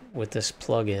consistent with this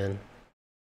plugin.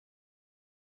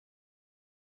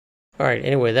 All right,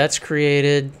 anyway, that's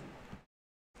created.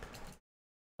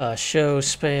 Show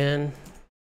span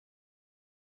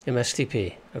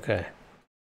MSTP. Okay.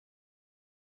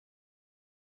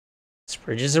 This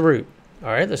bridge is a root. All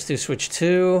right, let's do switch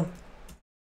 2.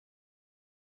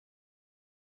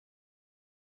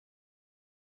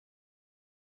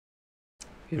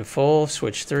 Beautiful.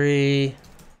 Switch 3.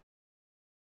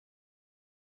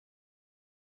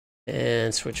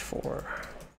 And switch 4.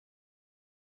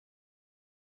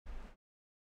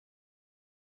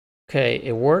 Okay,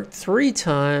 it worked 3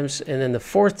 times, and then the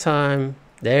 4th time,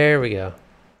 there we go.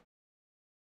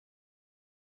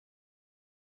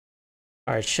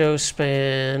 All right, show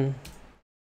span.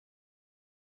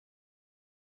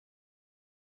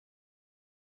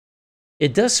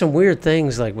 It does some weird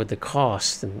things like with the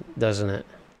cost, doesn't it?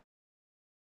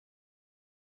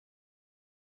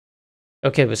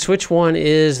 Okay, but switch 1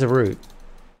 is the root.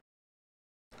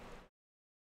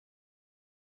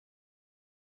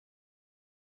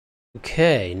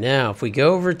 Okay, now if we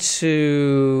go over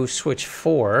to switch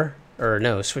 4, or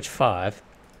no, switch 5.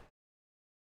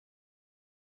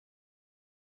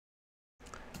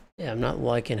 Yeah, I'm not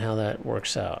liking how that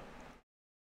works out.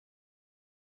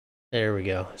 There we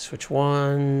go. Switch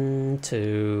 1,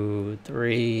 2,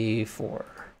 3, 4.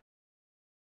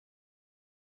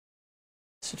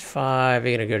 Switch 5,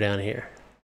 you're gonna go down here.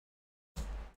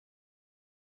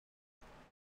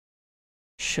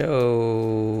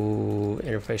 Show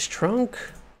interface trunk.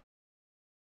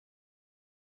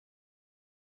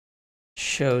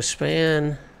 Show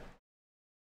span.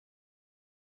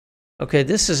 Okay,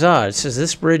 this is odd. It says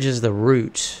this bridge is the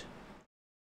root.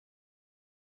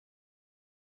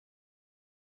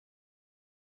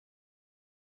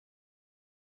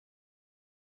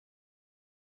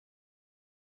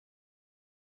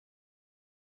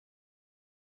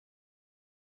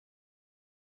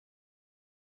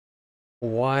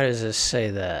 Why does it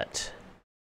say that?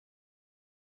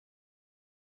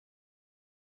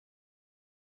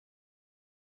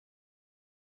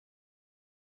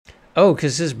 Oh,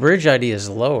 because this bridge ID is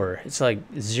lower. It's like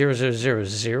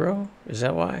 0000. Is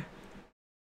that why?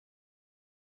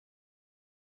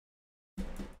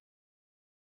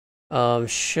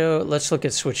 Let's look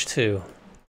at switch 2.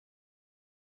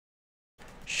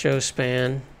 Show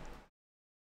span.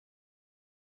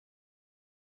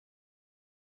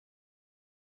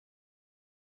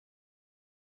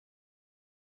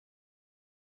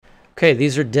 Okay,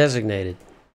 these are designated.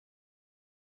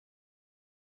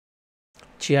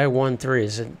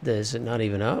 GI13, is it not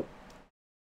even up?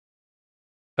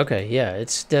 Okay, yeah,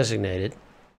 it's designated.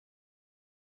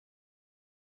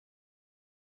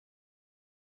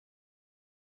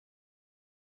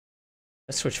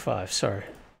 Let's switch 5, sorry.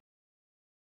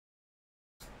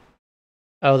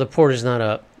 Oh, the port is not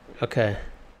up. Okay.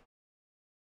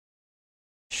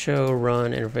 Show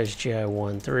run interface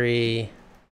GI13.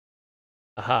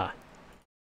 Aha.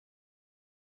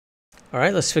 All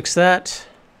right, let's fix that.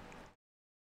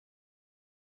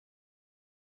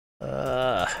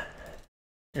 Interface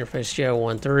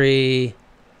GI13.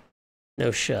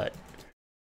 No shut.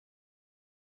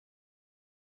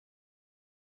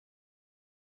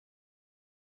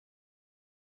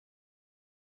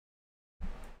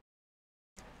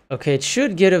 Okay, it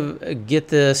should get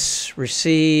this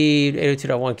received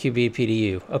 802.1QB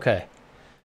PDU. Okay,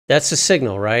 that's the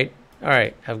signal, right? All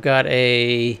right, I've got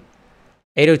a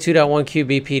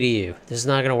 802.1QB PDU. This is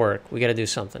not going to work. We got to do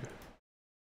something.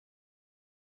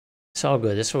 It's all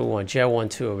good. This is what we want.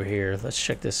 GI12 over here. Let's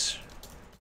check this.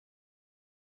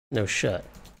 No shut.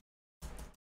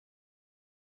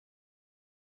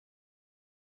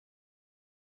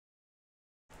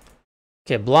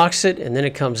 Okay, it blocks it, and then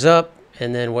it comes up.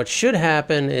 And then what should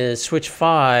happen is switch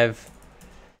 5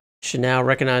 should now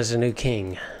recognize the new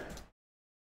king.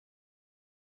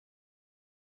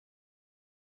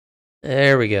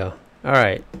 There we go. All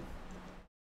right.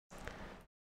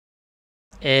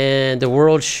 And the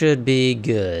world should be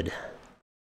good.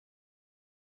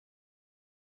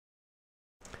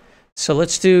 So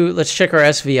let's check our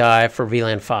SVI for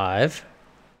VLAN 5.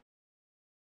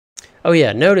 Oh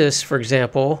yeah, notice, for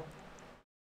example,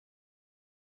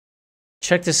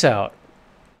 check this out.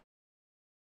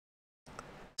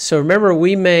 So remember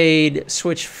we made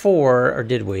switch 4, or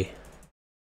did we?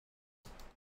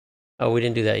 Oh, we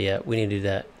didn't do that yet. We need to do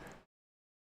that.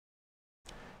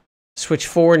 Switch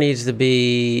 4 needs to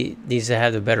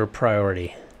have the better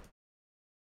priority.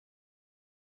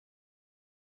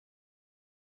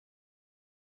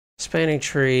 Spanning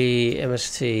tree,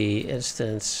 MST,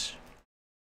 instance.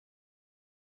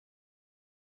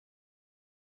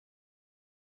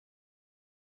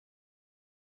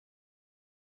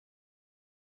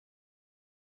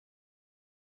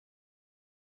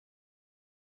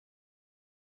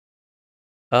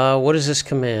 What is this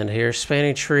command here?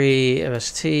 Spanning tree,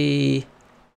 MST,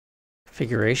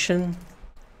 configuration,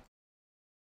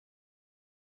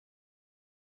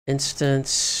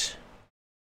 instance,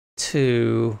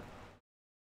 2.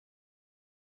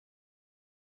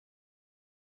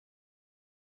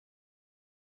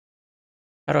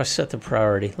 How do I set the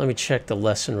priority? Let me check the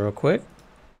lesson real quick.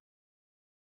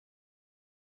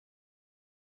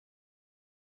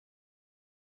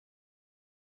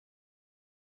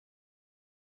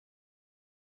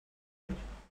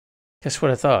 Guess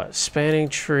what I thought? Spanning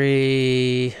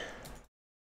tree,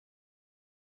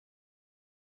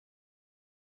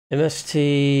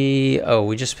 MST. Oh,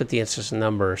 we just put the instance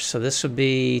number. So this would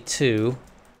be 2.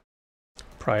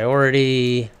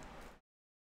 Priority.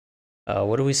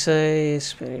 What do we say?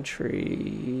 Spanning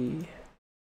tree,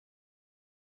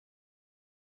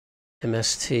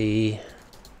 MST,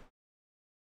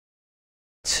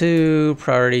 2,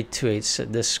 priority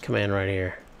 28. This command right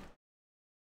here.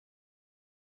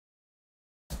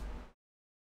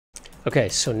 Okay,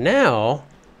 so now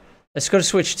let's go to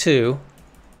switch 2.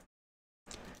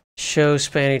 Show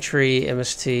spanning tree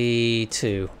MST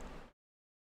 2.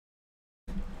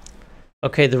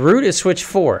 Okay, the root is switch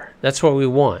 4. That's what we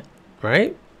want,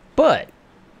 right? But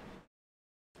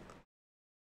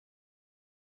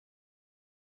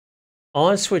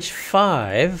on switch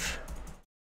 5,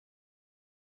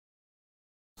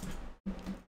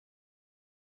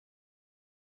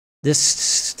 this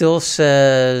still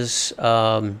says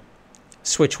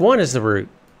switch 1 is the root.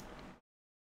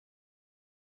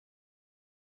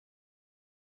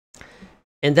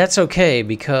 And that's okay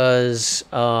because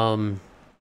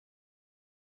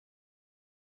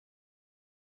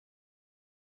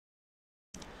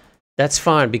that's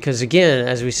fine because, again,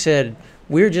 as we said,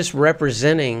 we're just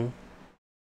representing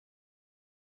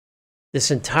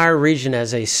this entire region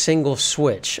as a single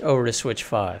switch over to switch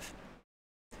 5.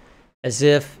 As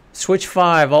if switch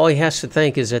 5, all he has to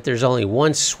think is that there's only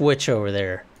one switch over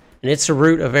there, and it's the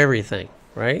root of everything,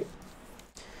 right?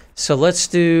 So let's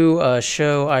do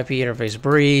show IP interface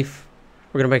brief.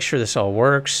 We're going to make sure this all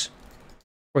works.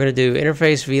 We're going to do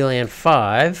interface VLAN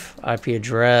 5, IP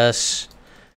address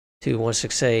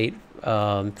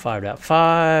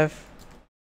 2.168.5.5.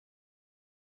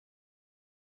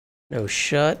 No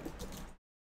shut.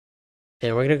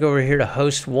 And we're going to go over here to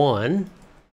host 1.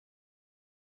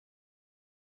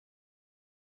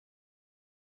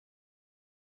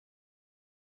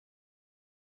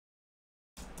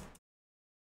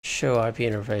 Show IP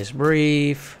interface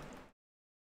brief.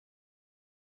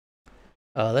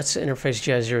 That's interface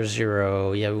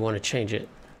GI00. Yeah, we want to change it.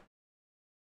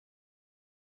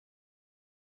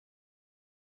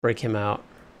 break him out.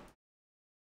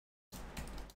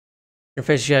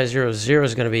 Interface GI 00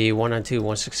 is going to be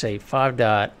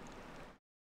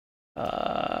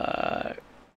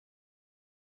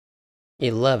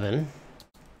 192.168.5.11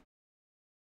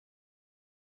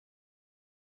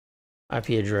 IP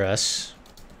address.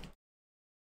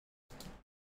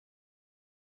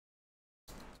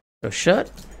 Go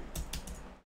shut.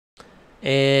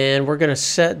 And we're going to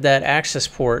set that access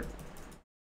port.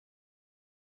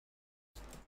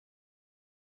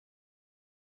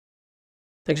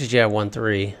 I think it's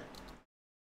GI13.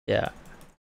 Yeah.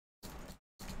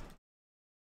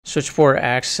 Switch port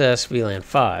access VLAN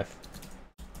 5.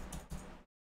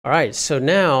 All right, so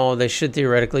now they should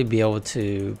theoretically be able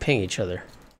to ping each other.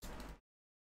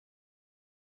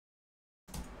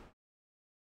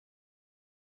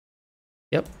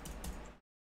 Yep.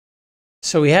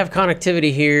 So we have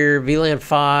connectivity here, VLAN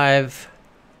 5.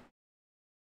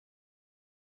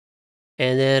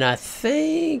 And then I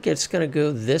think it's going to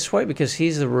go this way because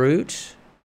he's the root.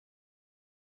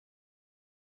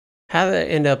 How did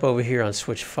that end up over here on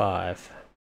switch 5?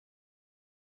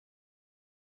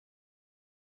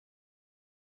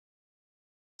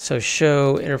 So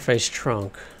show interface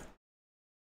trunk.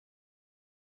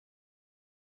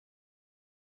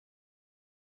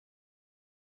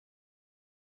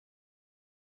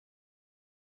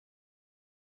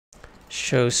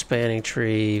 Show spanning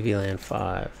tree VLAN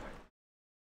 5.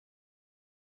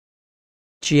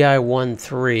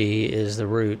 GI13 is the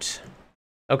root.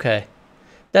 Okay,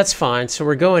 that's fine. So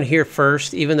we're going here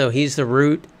first, even though he's the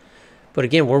root. But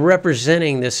again, we're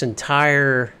representing this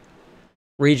entire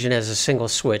region as a single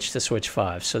switch, the switch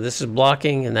 5. So this is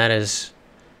blocking, and that is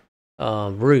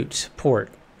root port.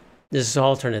 This is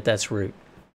alternate, that's root.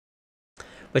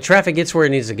 But traffic gets where it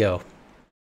needs to go.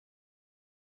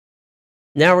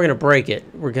 Now we're going to break it.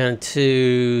 We're going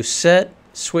to set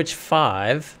switch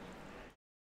 5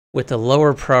 with the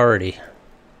lower priority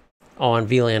on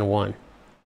VLAN 1.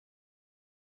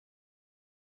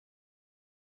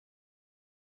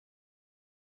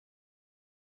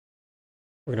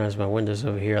 Organize my windows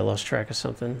over here. I lost track of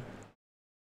something.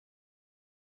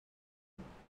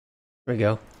 There we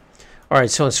go. All right,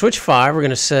 so on switch 5, we're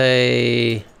going to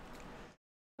say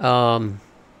interface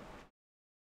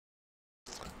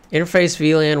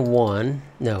VLAN 1.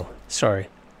 No, sorry.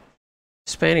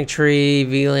 Spanning tree,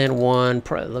 VLAN 1.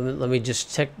 Let me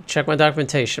just check my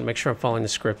documentation, make sure I'm following the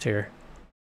script here.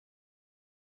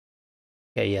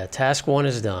 Okay, yeah, task 1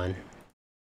 is done.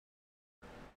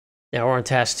 Now we're on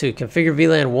task 2. Configure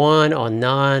VLAN 1 on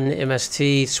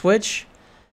non-MST switch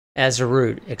as a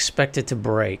root. Expect it to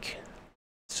break.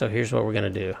 So here's what we're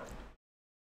going to do.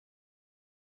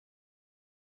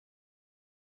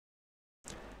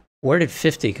 Where did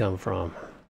 50 come from?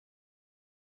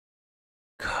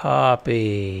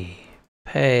 Copy,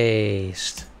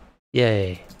 paste,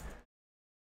 yay.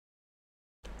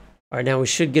 All right, now we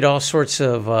should get all sorts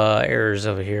of errors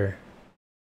over here.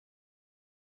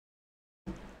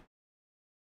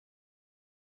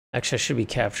 Actually, I should be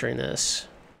capturing this.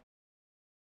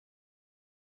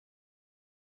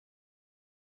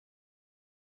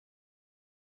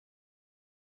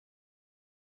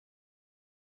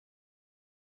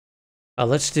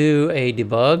 Let's do a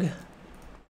debug.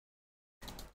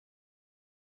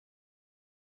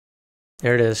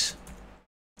 There it is.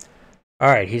 All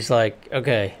right, he's like,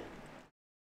 okay.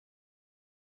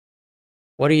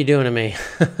 What are you doing to me?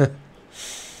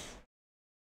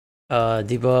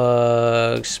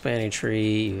 Debug, spanning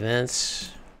tree,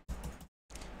 events.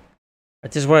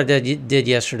 This is what I did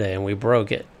yesterday, and we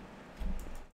broke it.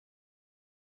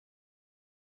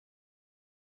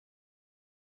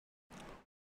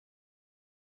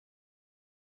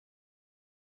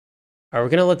 All right, we're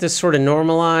going to let this sort of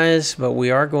normalize, but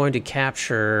we are going to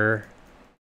capture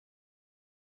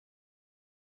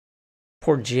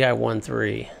port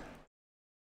GI13.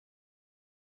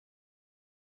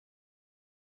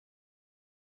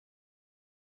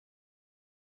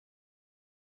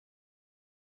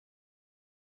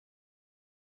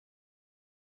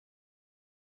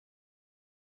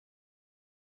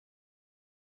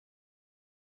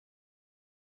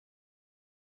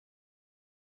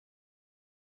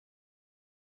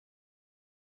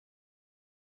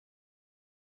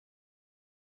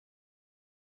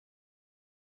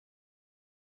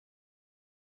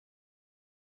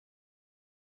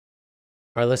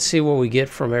 All right, let's see what we get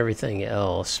from everything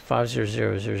else.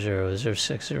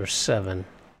 500000607.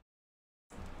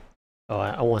 Oh,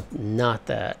 I want not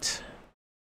that.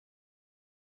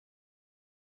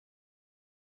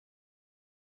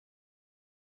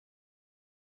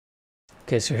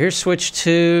 Okay, so here's switch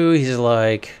 2. He's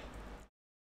like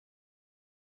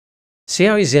See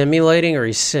how he's emulating or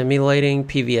he's simulating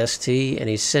PVST, and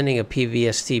he's sending a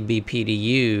PVST BP to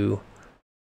you.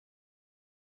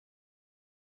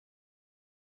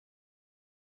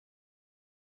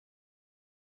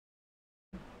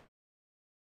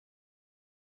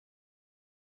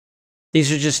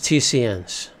 These are just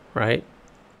TCNs, right?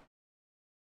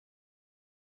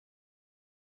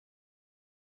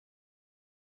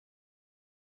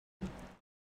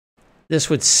 This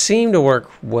would seem to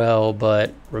work well,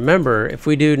 but remember, if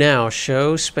we do now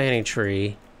show spanning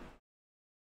tree,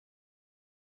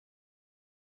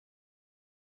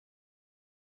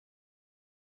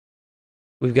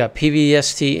 we've got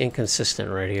PVST inconsistent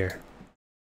right here.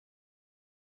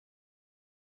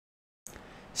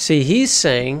 See, he's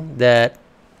saying that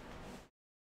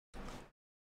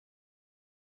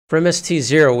for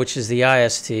MST0, which is the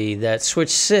IST, that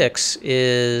switch 6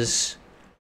 is,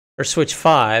 or switch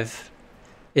 5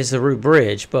 is the root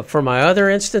bridge. But for my other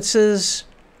instances,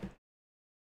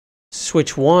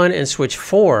 switch 1 and switch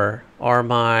 4 are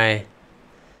my,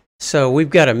 so we've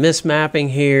got a mismapping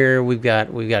here, we've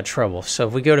got trouble. So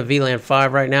if we go to VLAN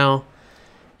 5 right now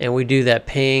and we do that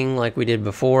ping like we did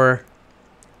before,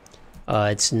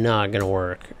 it's not gonna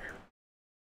work.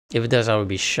 If it does, I would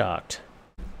be shocked.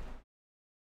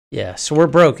 Yeah, so we're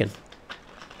broken.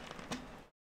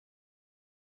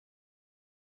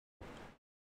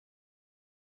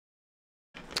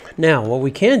 Now, what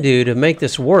we can do to make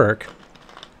this work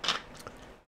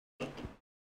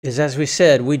is, as we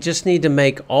said, we just need to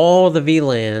make all the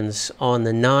VLANs on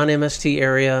the non-MST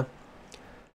area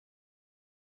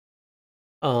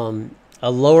a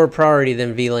lower priority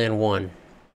than VLAN 1.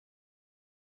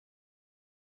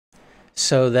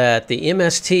 So that the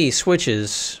MST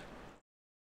switches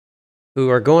who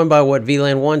are going by what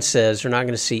VLAN 1 says are not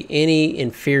going to see any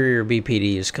inferior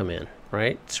BPDs come in,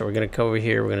 right? So we're going to come over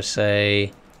here, we're going to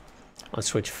say on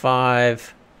switch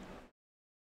 5,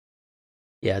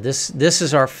 yeah, this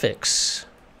is our fix.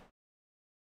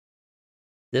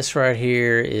 This right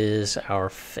here is our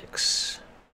fix.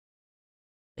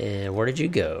 And where did you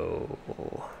go?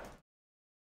 All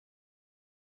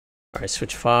right,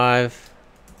 switch 5.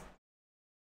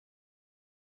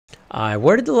 I.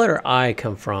 Where did the letter I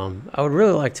come from? I would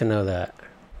really like to know that.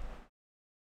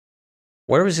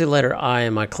 Where was the letter I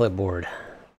in my clipboard?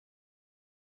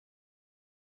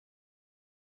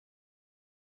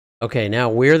 Okay, now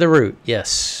we're the root,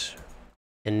 yes.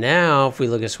 And now if we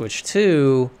look at switch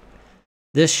 2,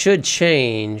 this should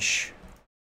change.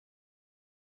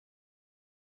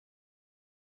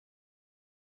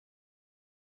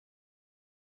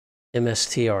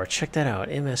 MSTR, check that out,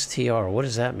 MSTR, what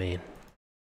does that mean?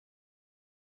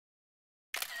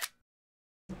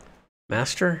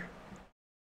 Master?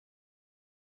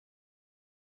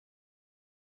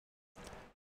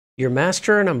 You're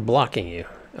master and I'm blocking you.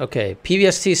 Okay,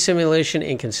 PVST simulation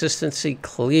inconsistency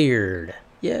cleared.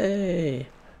 Yay!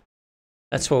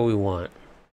 That's what we want.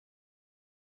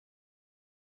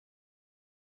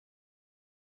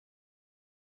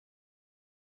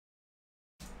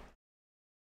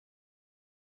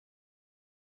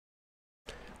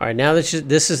 All right, now this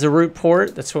is the root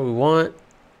port. That's what we want.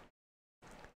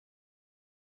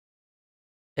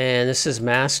 And this is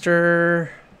master.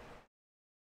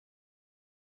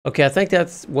 Okay, I think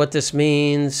that's what this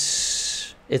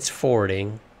means. It's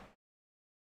forwarding.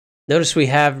 Notice we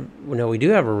have, no, we do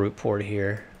have a root port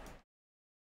here.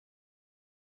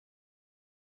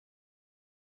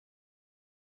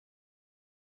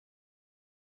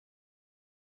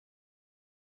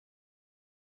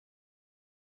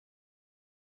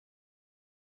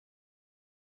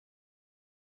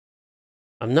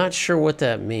 I'm not sure what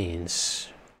that means.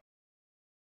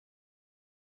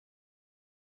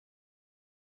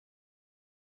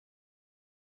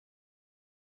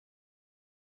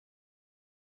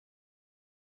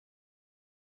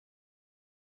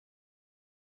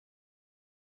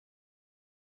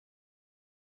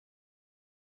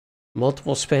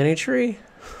 Multiple spanning tree?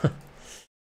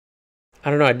 I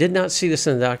don't know. I did not see this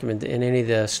in the document in any of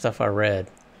the stuff I read.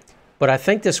 But I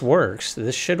think this works.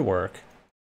 This should work.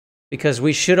 Because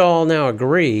we should all now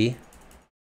agree.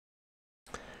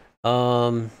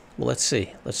 Well, let's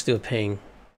see. Let's do a ping.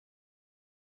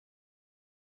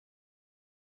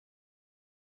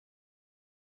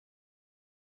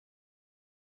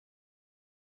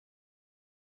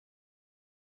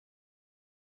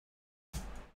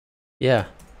 Yeah.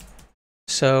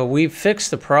 So we've fixed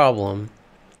the problem.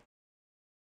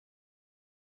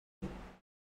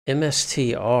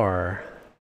 MSTR.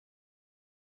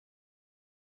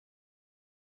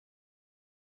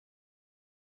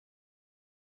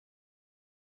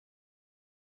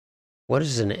 What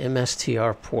is an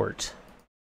MSTR port?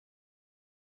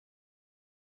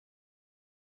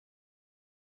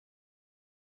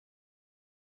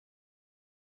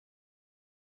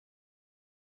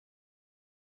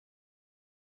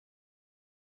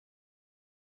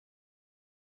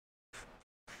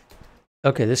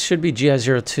 Okay, this should be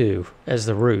GI02 as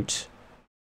the root.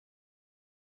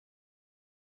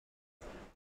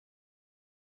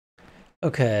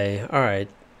 Okay, all right.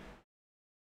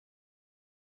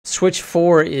 Switch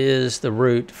 4 is the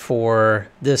root for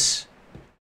this.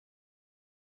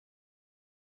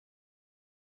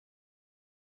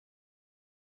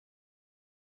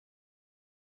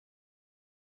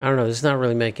 I don't know, this is not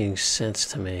really making sense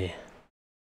to me.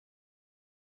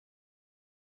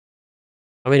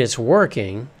 I mean, it's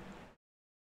working.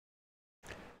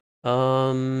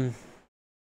 All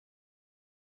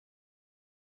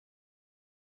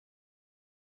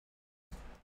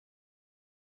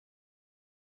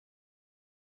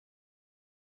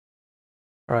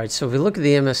right, so if we look at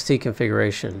the MST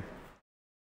configuration,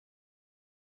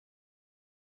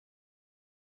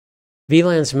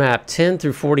 VLANs map 10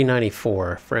 through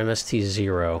 4094 for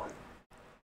MST0.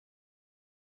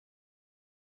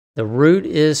 The root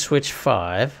is switch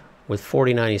 5 with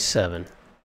 4097.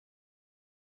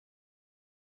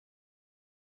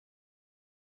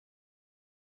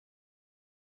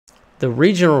 The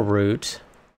regional root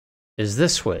is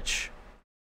this switch.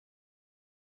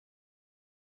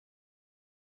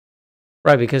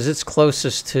 Right, because it's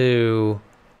closest to...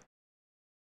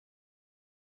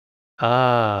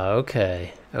 Ah,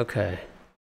 okay, okay.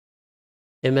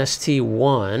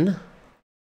 MST1.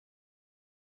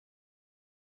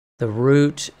 The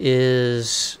root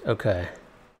is... Okay.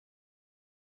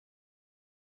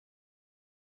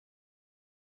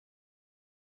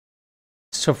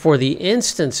 So for the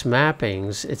instance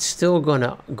mappings, it's still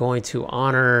going to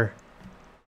honor...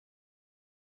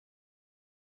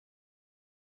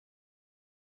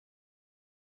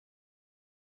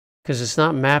 Because it's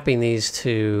not mapping these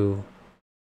to...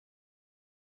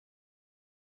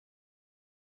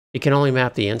 It can only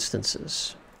map the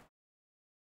instances.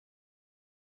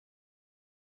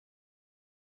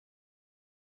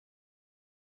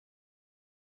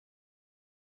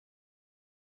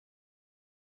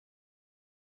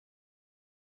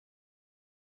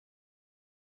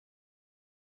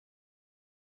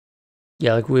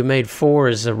 Yeah, like we made 4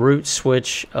 is the root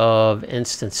switch of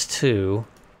instance 2.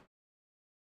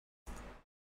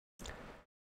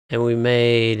 And we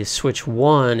made switch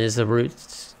 1 is the root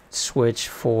switch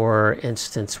for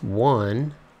instance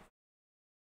 1.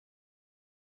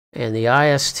 And the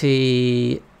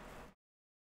IST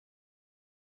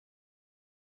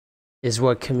is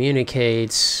what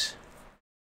communicates.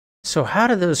 So how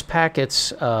do those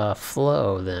packets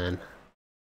flow then?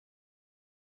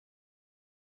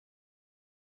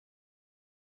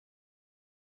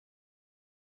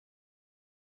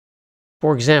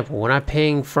 For example, when I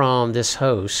ping from this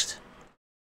host,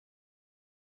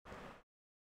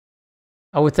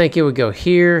 I would think it would go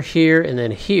here, here, and then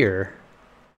here.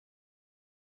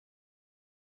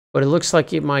 But it looks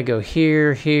like it might go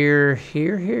here, here,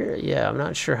 here, here. Yeah, I'm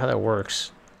not sure how that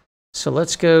works. So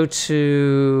let's go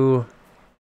to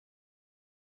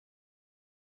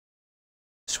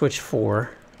switch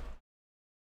 4.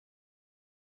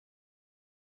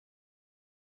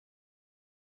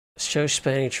 Show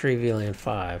spanning tree VLAN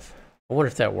 5. I wonder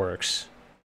if that works.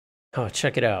 Oh,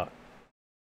 check it out.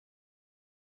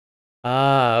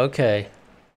 Ah, okay.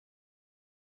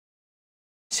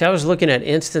 See, I was looking at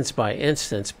instance by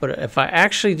instance, but if I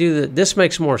actually do this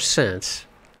makes more sense.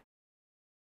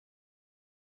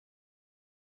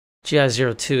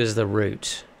 GI02 is the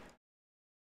root.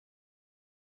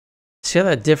 See how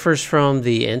that differs from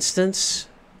the instance?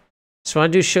 So I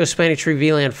do show spanning tree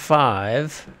VLAN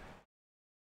 5.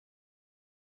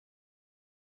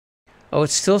 Oh, it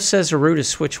still says the root is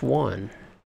switch 1.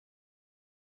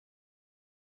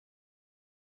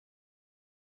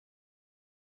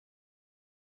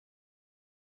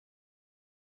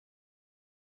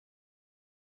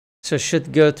 So it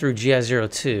should go through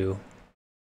GI02.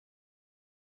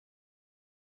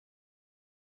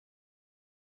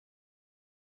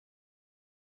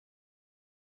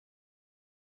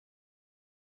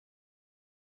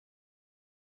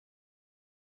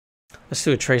 Let's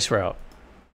do a trace route.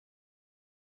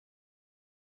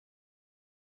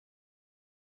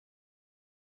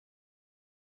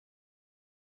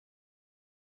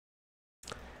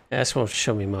 This won't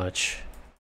show me much.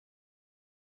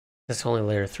 That's only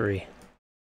layer 3.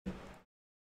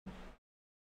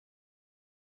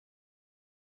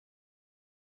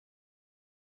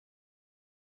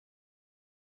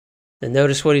 And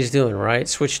notice what he's doing, right?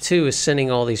 Switch 2 is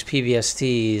sending all these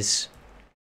PVSTs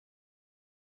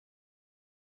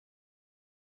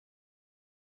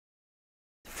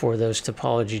for those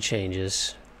topology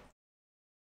changes.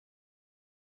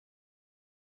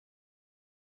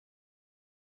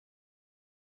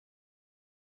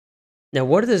 Now,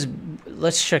 what are this?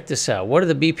 let's check this out. What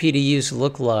do the BPDUs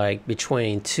look like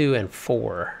between 2 and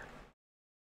 4?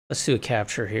 Let's do a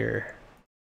capture here.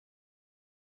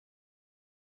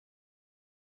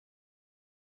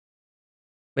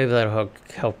 Maybe that'll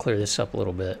help clear this up a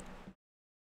little bit.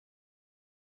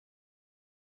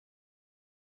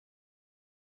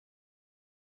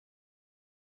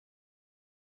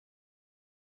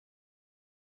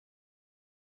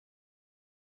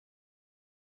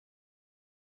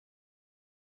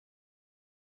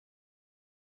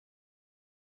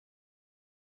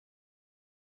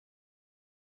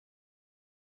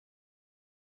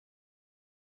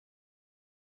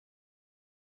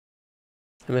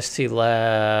 MST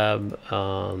lab,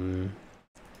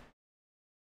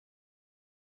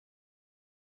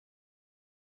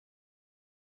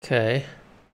 okay.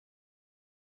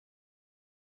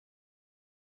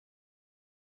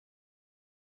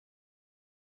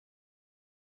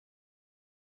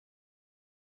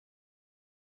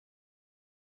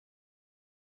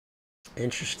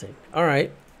 Interesting. All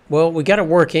right. Well, we got it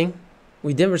working.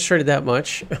 We demonstrated that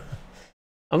much.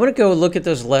 I'm going to go look at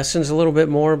those lessons a little bit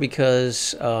more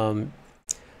because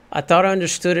I thought I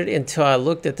understood it until I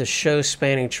looked at the show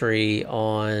spanning tree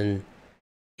on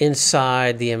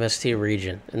inside the MST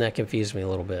region, and that confused me a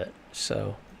little bit.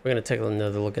 So we're going to take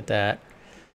another look at that.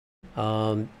 But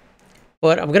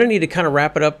I'm going to need to kind of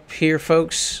wrap it up here,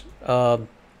 folks. Good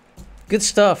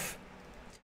stuff.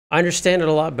 I understand it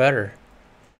a lot better.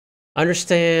 I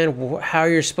understand how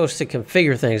you're supposed to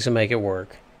configure things to make it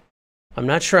work. I'm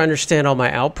not sure I understand all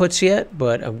my outputs yet,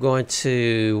 but I'm going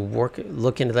to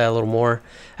look into that a little more.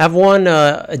 I have one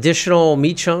additional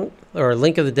meat chunk or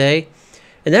link of the day,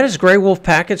 and that is Grey Wolf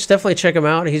Packets. Definitely check him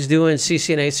out. He's doing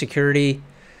CCNA Security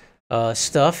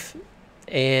stuff,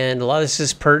 and a lot of this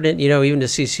is pertinent, you know, even to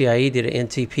CCIE. Did an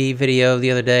NTP video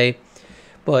the other day.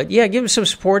 But yeah, give him some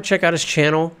support. Check out his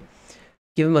channel.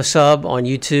 Give him a sub on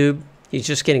YouTube. He's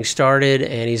just getting started,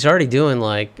 and he's already doing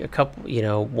like a couple, you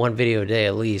know, one video a day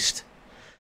at least.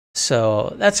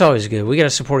 So that's always good. We got to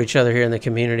support each other here in the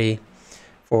community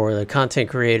for the content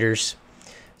creators.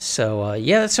 So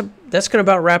yeah, that's going to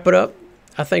about wrap it up,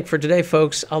 I think, for today,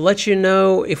 folks. I'll let you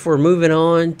know if we're moving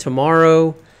on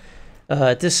tomorrow.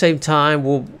 At this same time,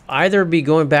 we'll either be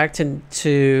going back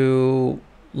to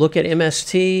look at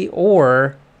MST,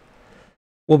 or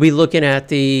we'll be looking at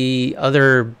the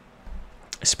other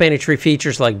spanning tree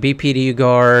features like BPDU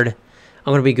guard.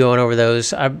 I'm going to be going over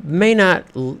those. I may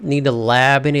not need to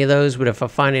lab any of those, but if I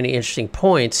find any interesting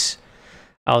points,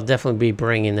 I'll definitely be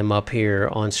bringing them up here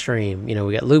on stream. You know,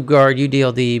 we got loop guard,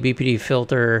 UDLD, BPD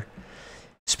filter,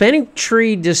 spanning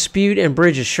tree dispute, and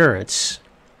bridge assurance.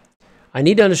 I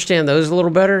need to understand those a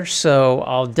little better, so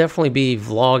I'll definitely be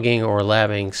vlogging or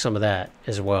labbing some of that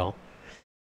as well.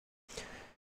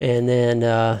 And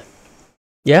then,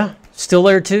 yeah, still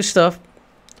layer 2 stuff.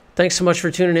 Thanks so much for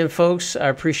tuning in, folks. I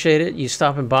appreciate it. You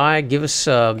stopping by. Give us,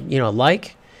 you know, a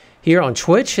like here on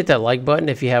Twitch. Hit that like button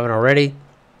if you haven't already.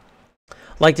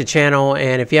 Like the channel,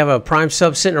 and if you have a Prime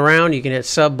sub sitting around, you can hit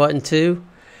sub button too,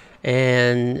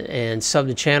 and sub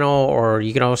the channel. Or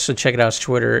you can also check it out on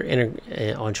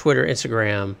Twitter,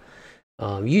 Instagram,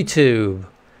 YouTube,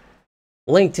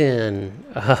 LinkedIn.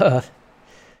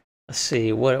 Let's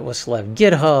see what's left.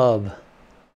 GitHub,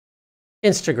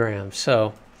 Instagram.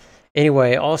 So.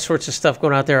 Anyway, all sorts of stuff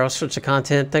going out there, all sorts of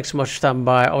content. Thanks so much for stopping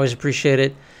by. Always appreciate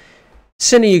it.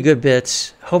 Sending you good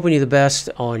bits. Hoping you the best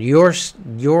on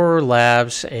your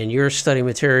labs and your study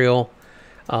material.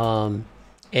 And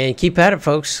keep at it,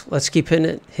 folks. Let's keep hitting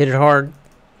it. Hit it hard.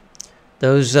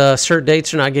 Those cert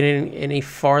dates are not getting any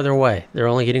farther away. They're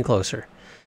only getting closer.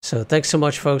 So thanks so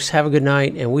much, folks. Have a good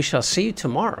night, and we shall see you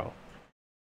tomorrow.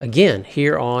 Again,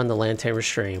 here on the Land Tamer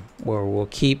stream, where we'll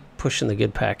keep pushing the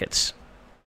good packets.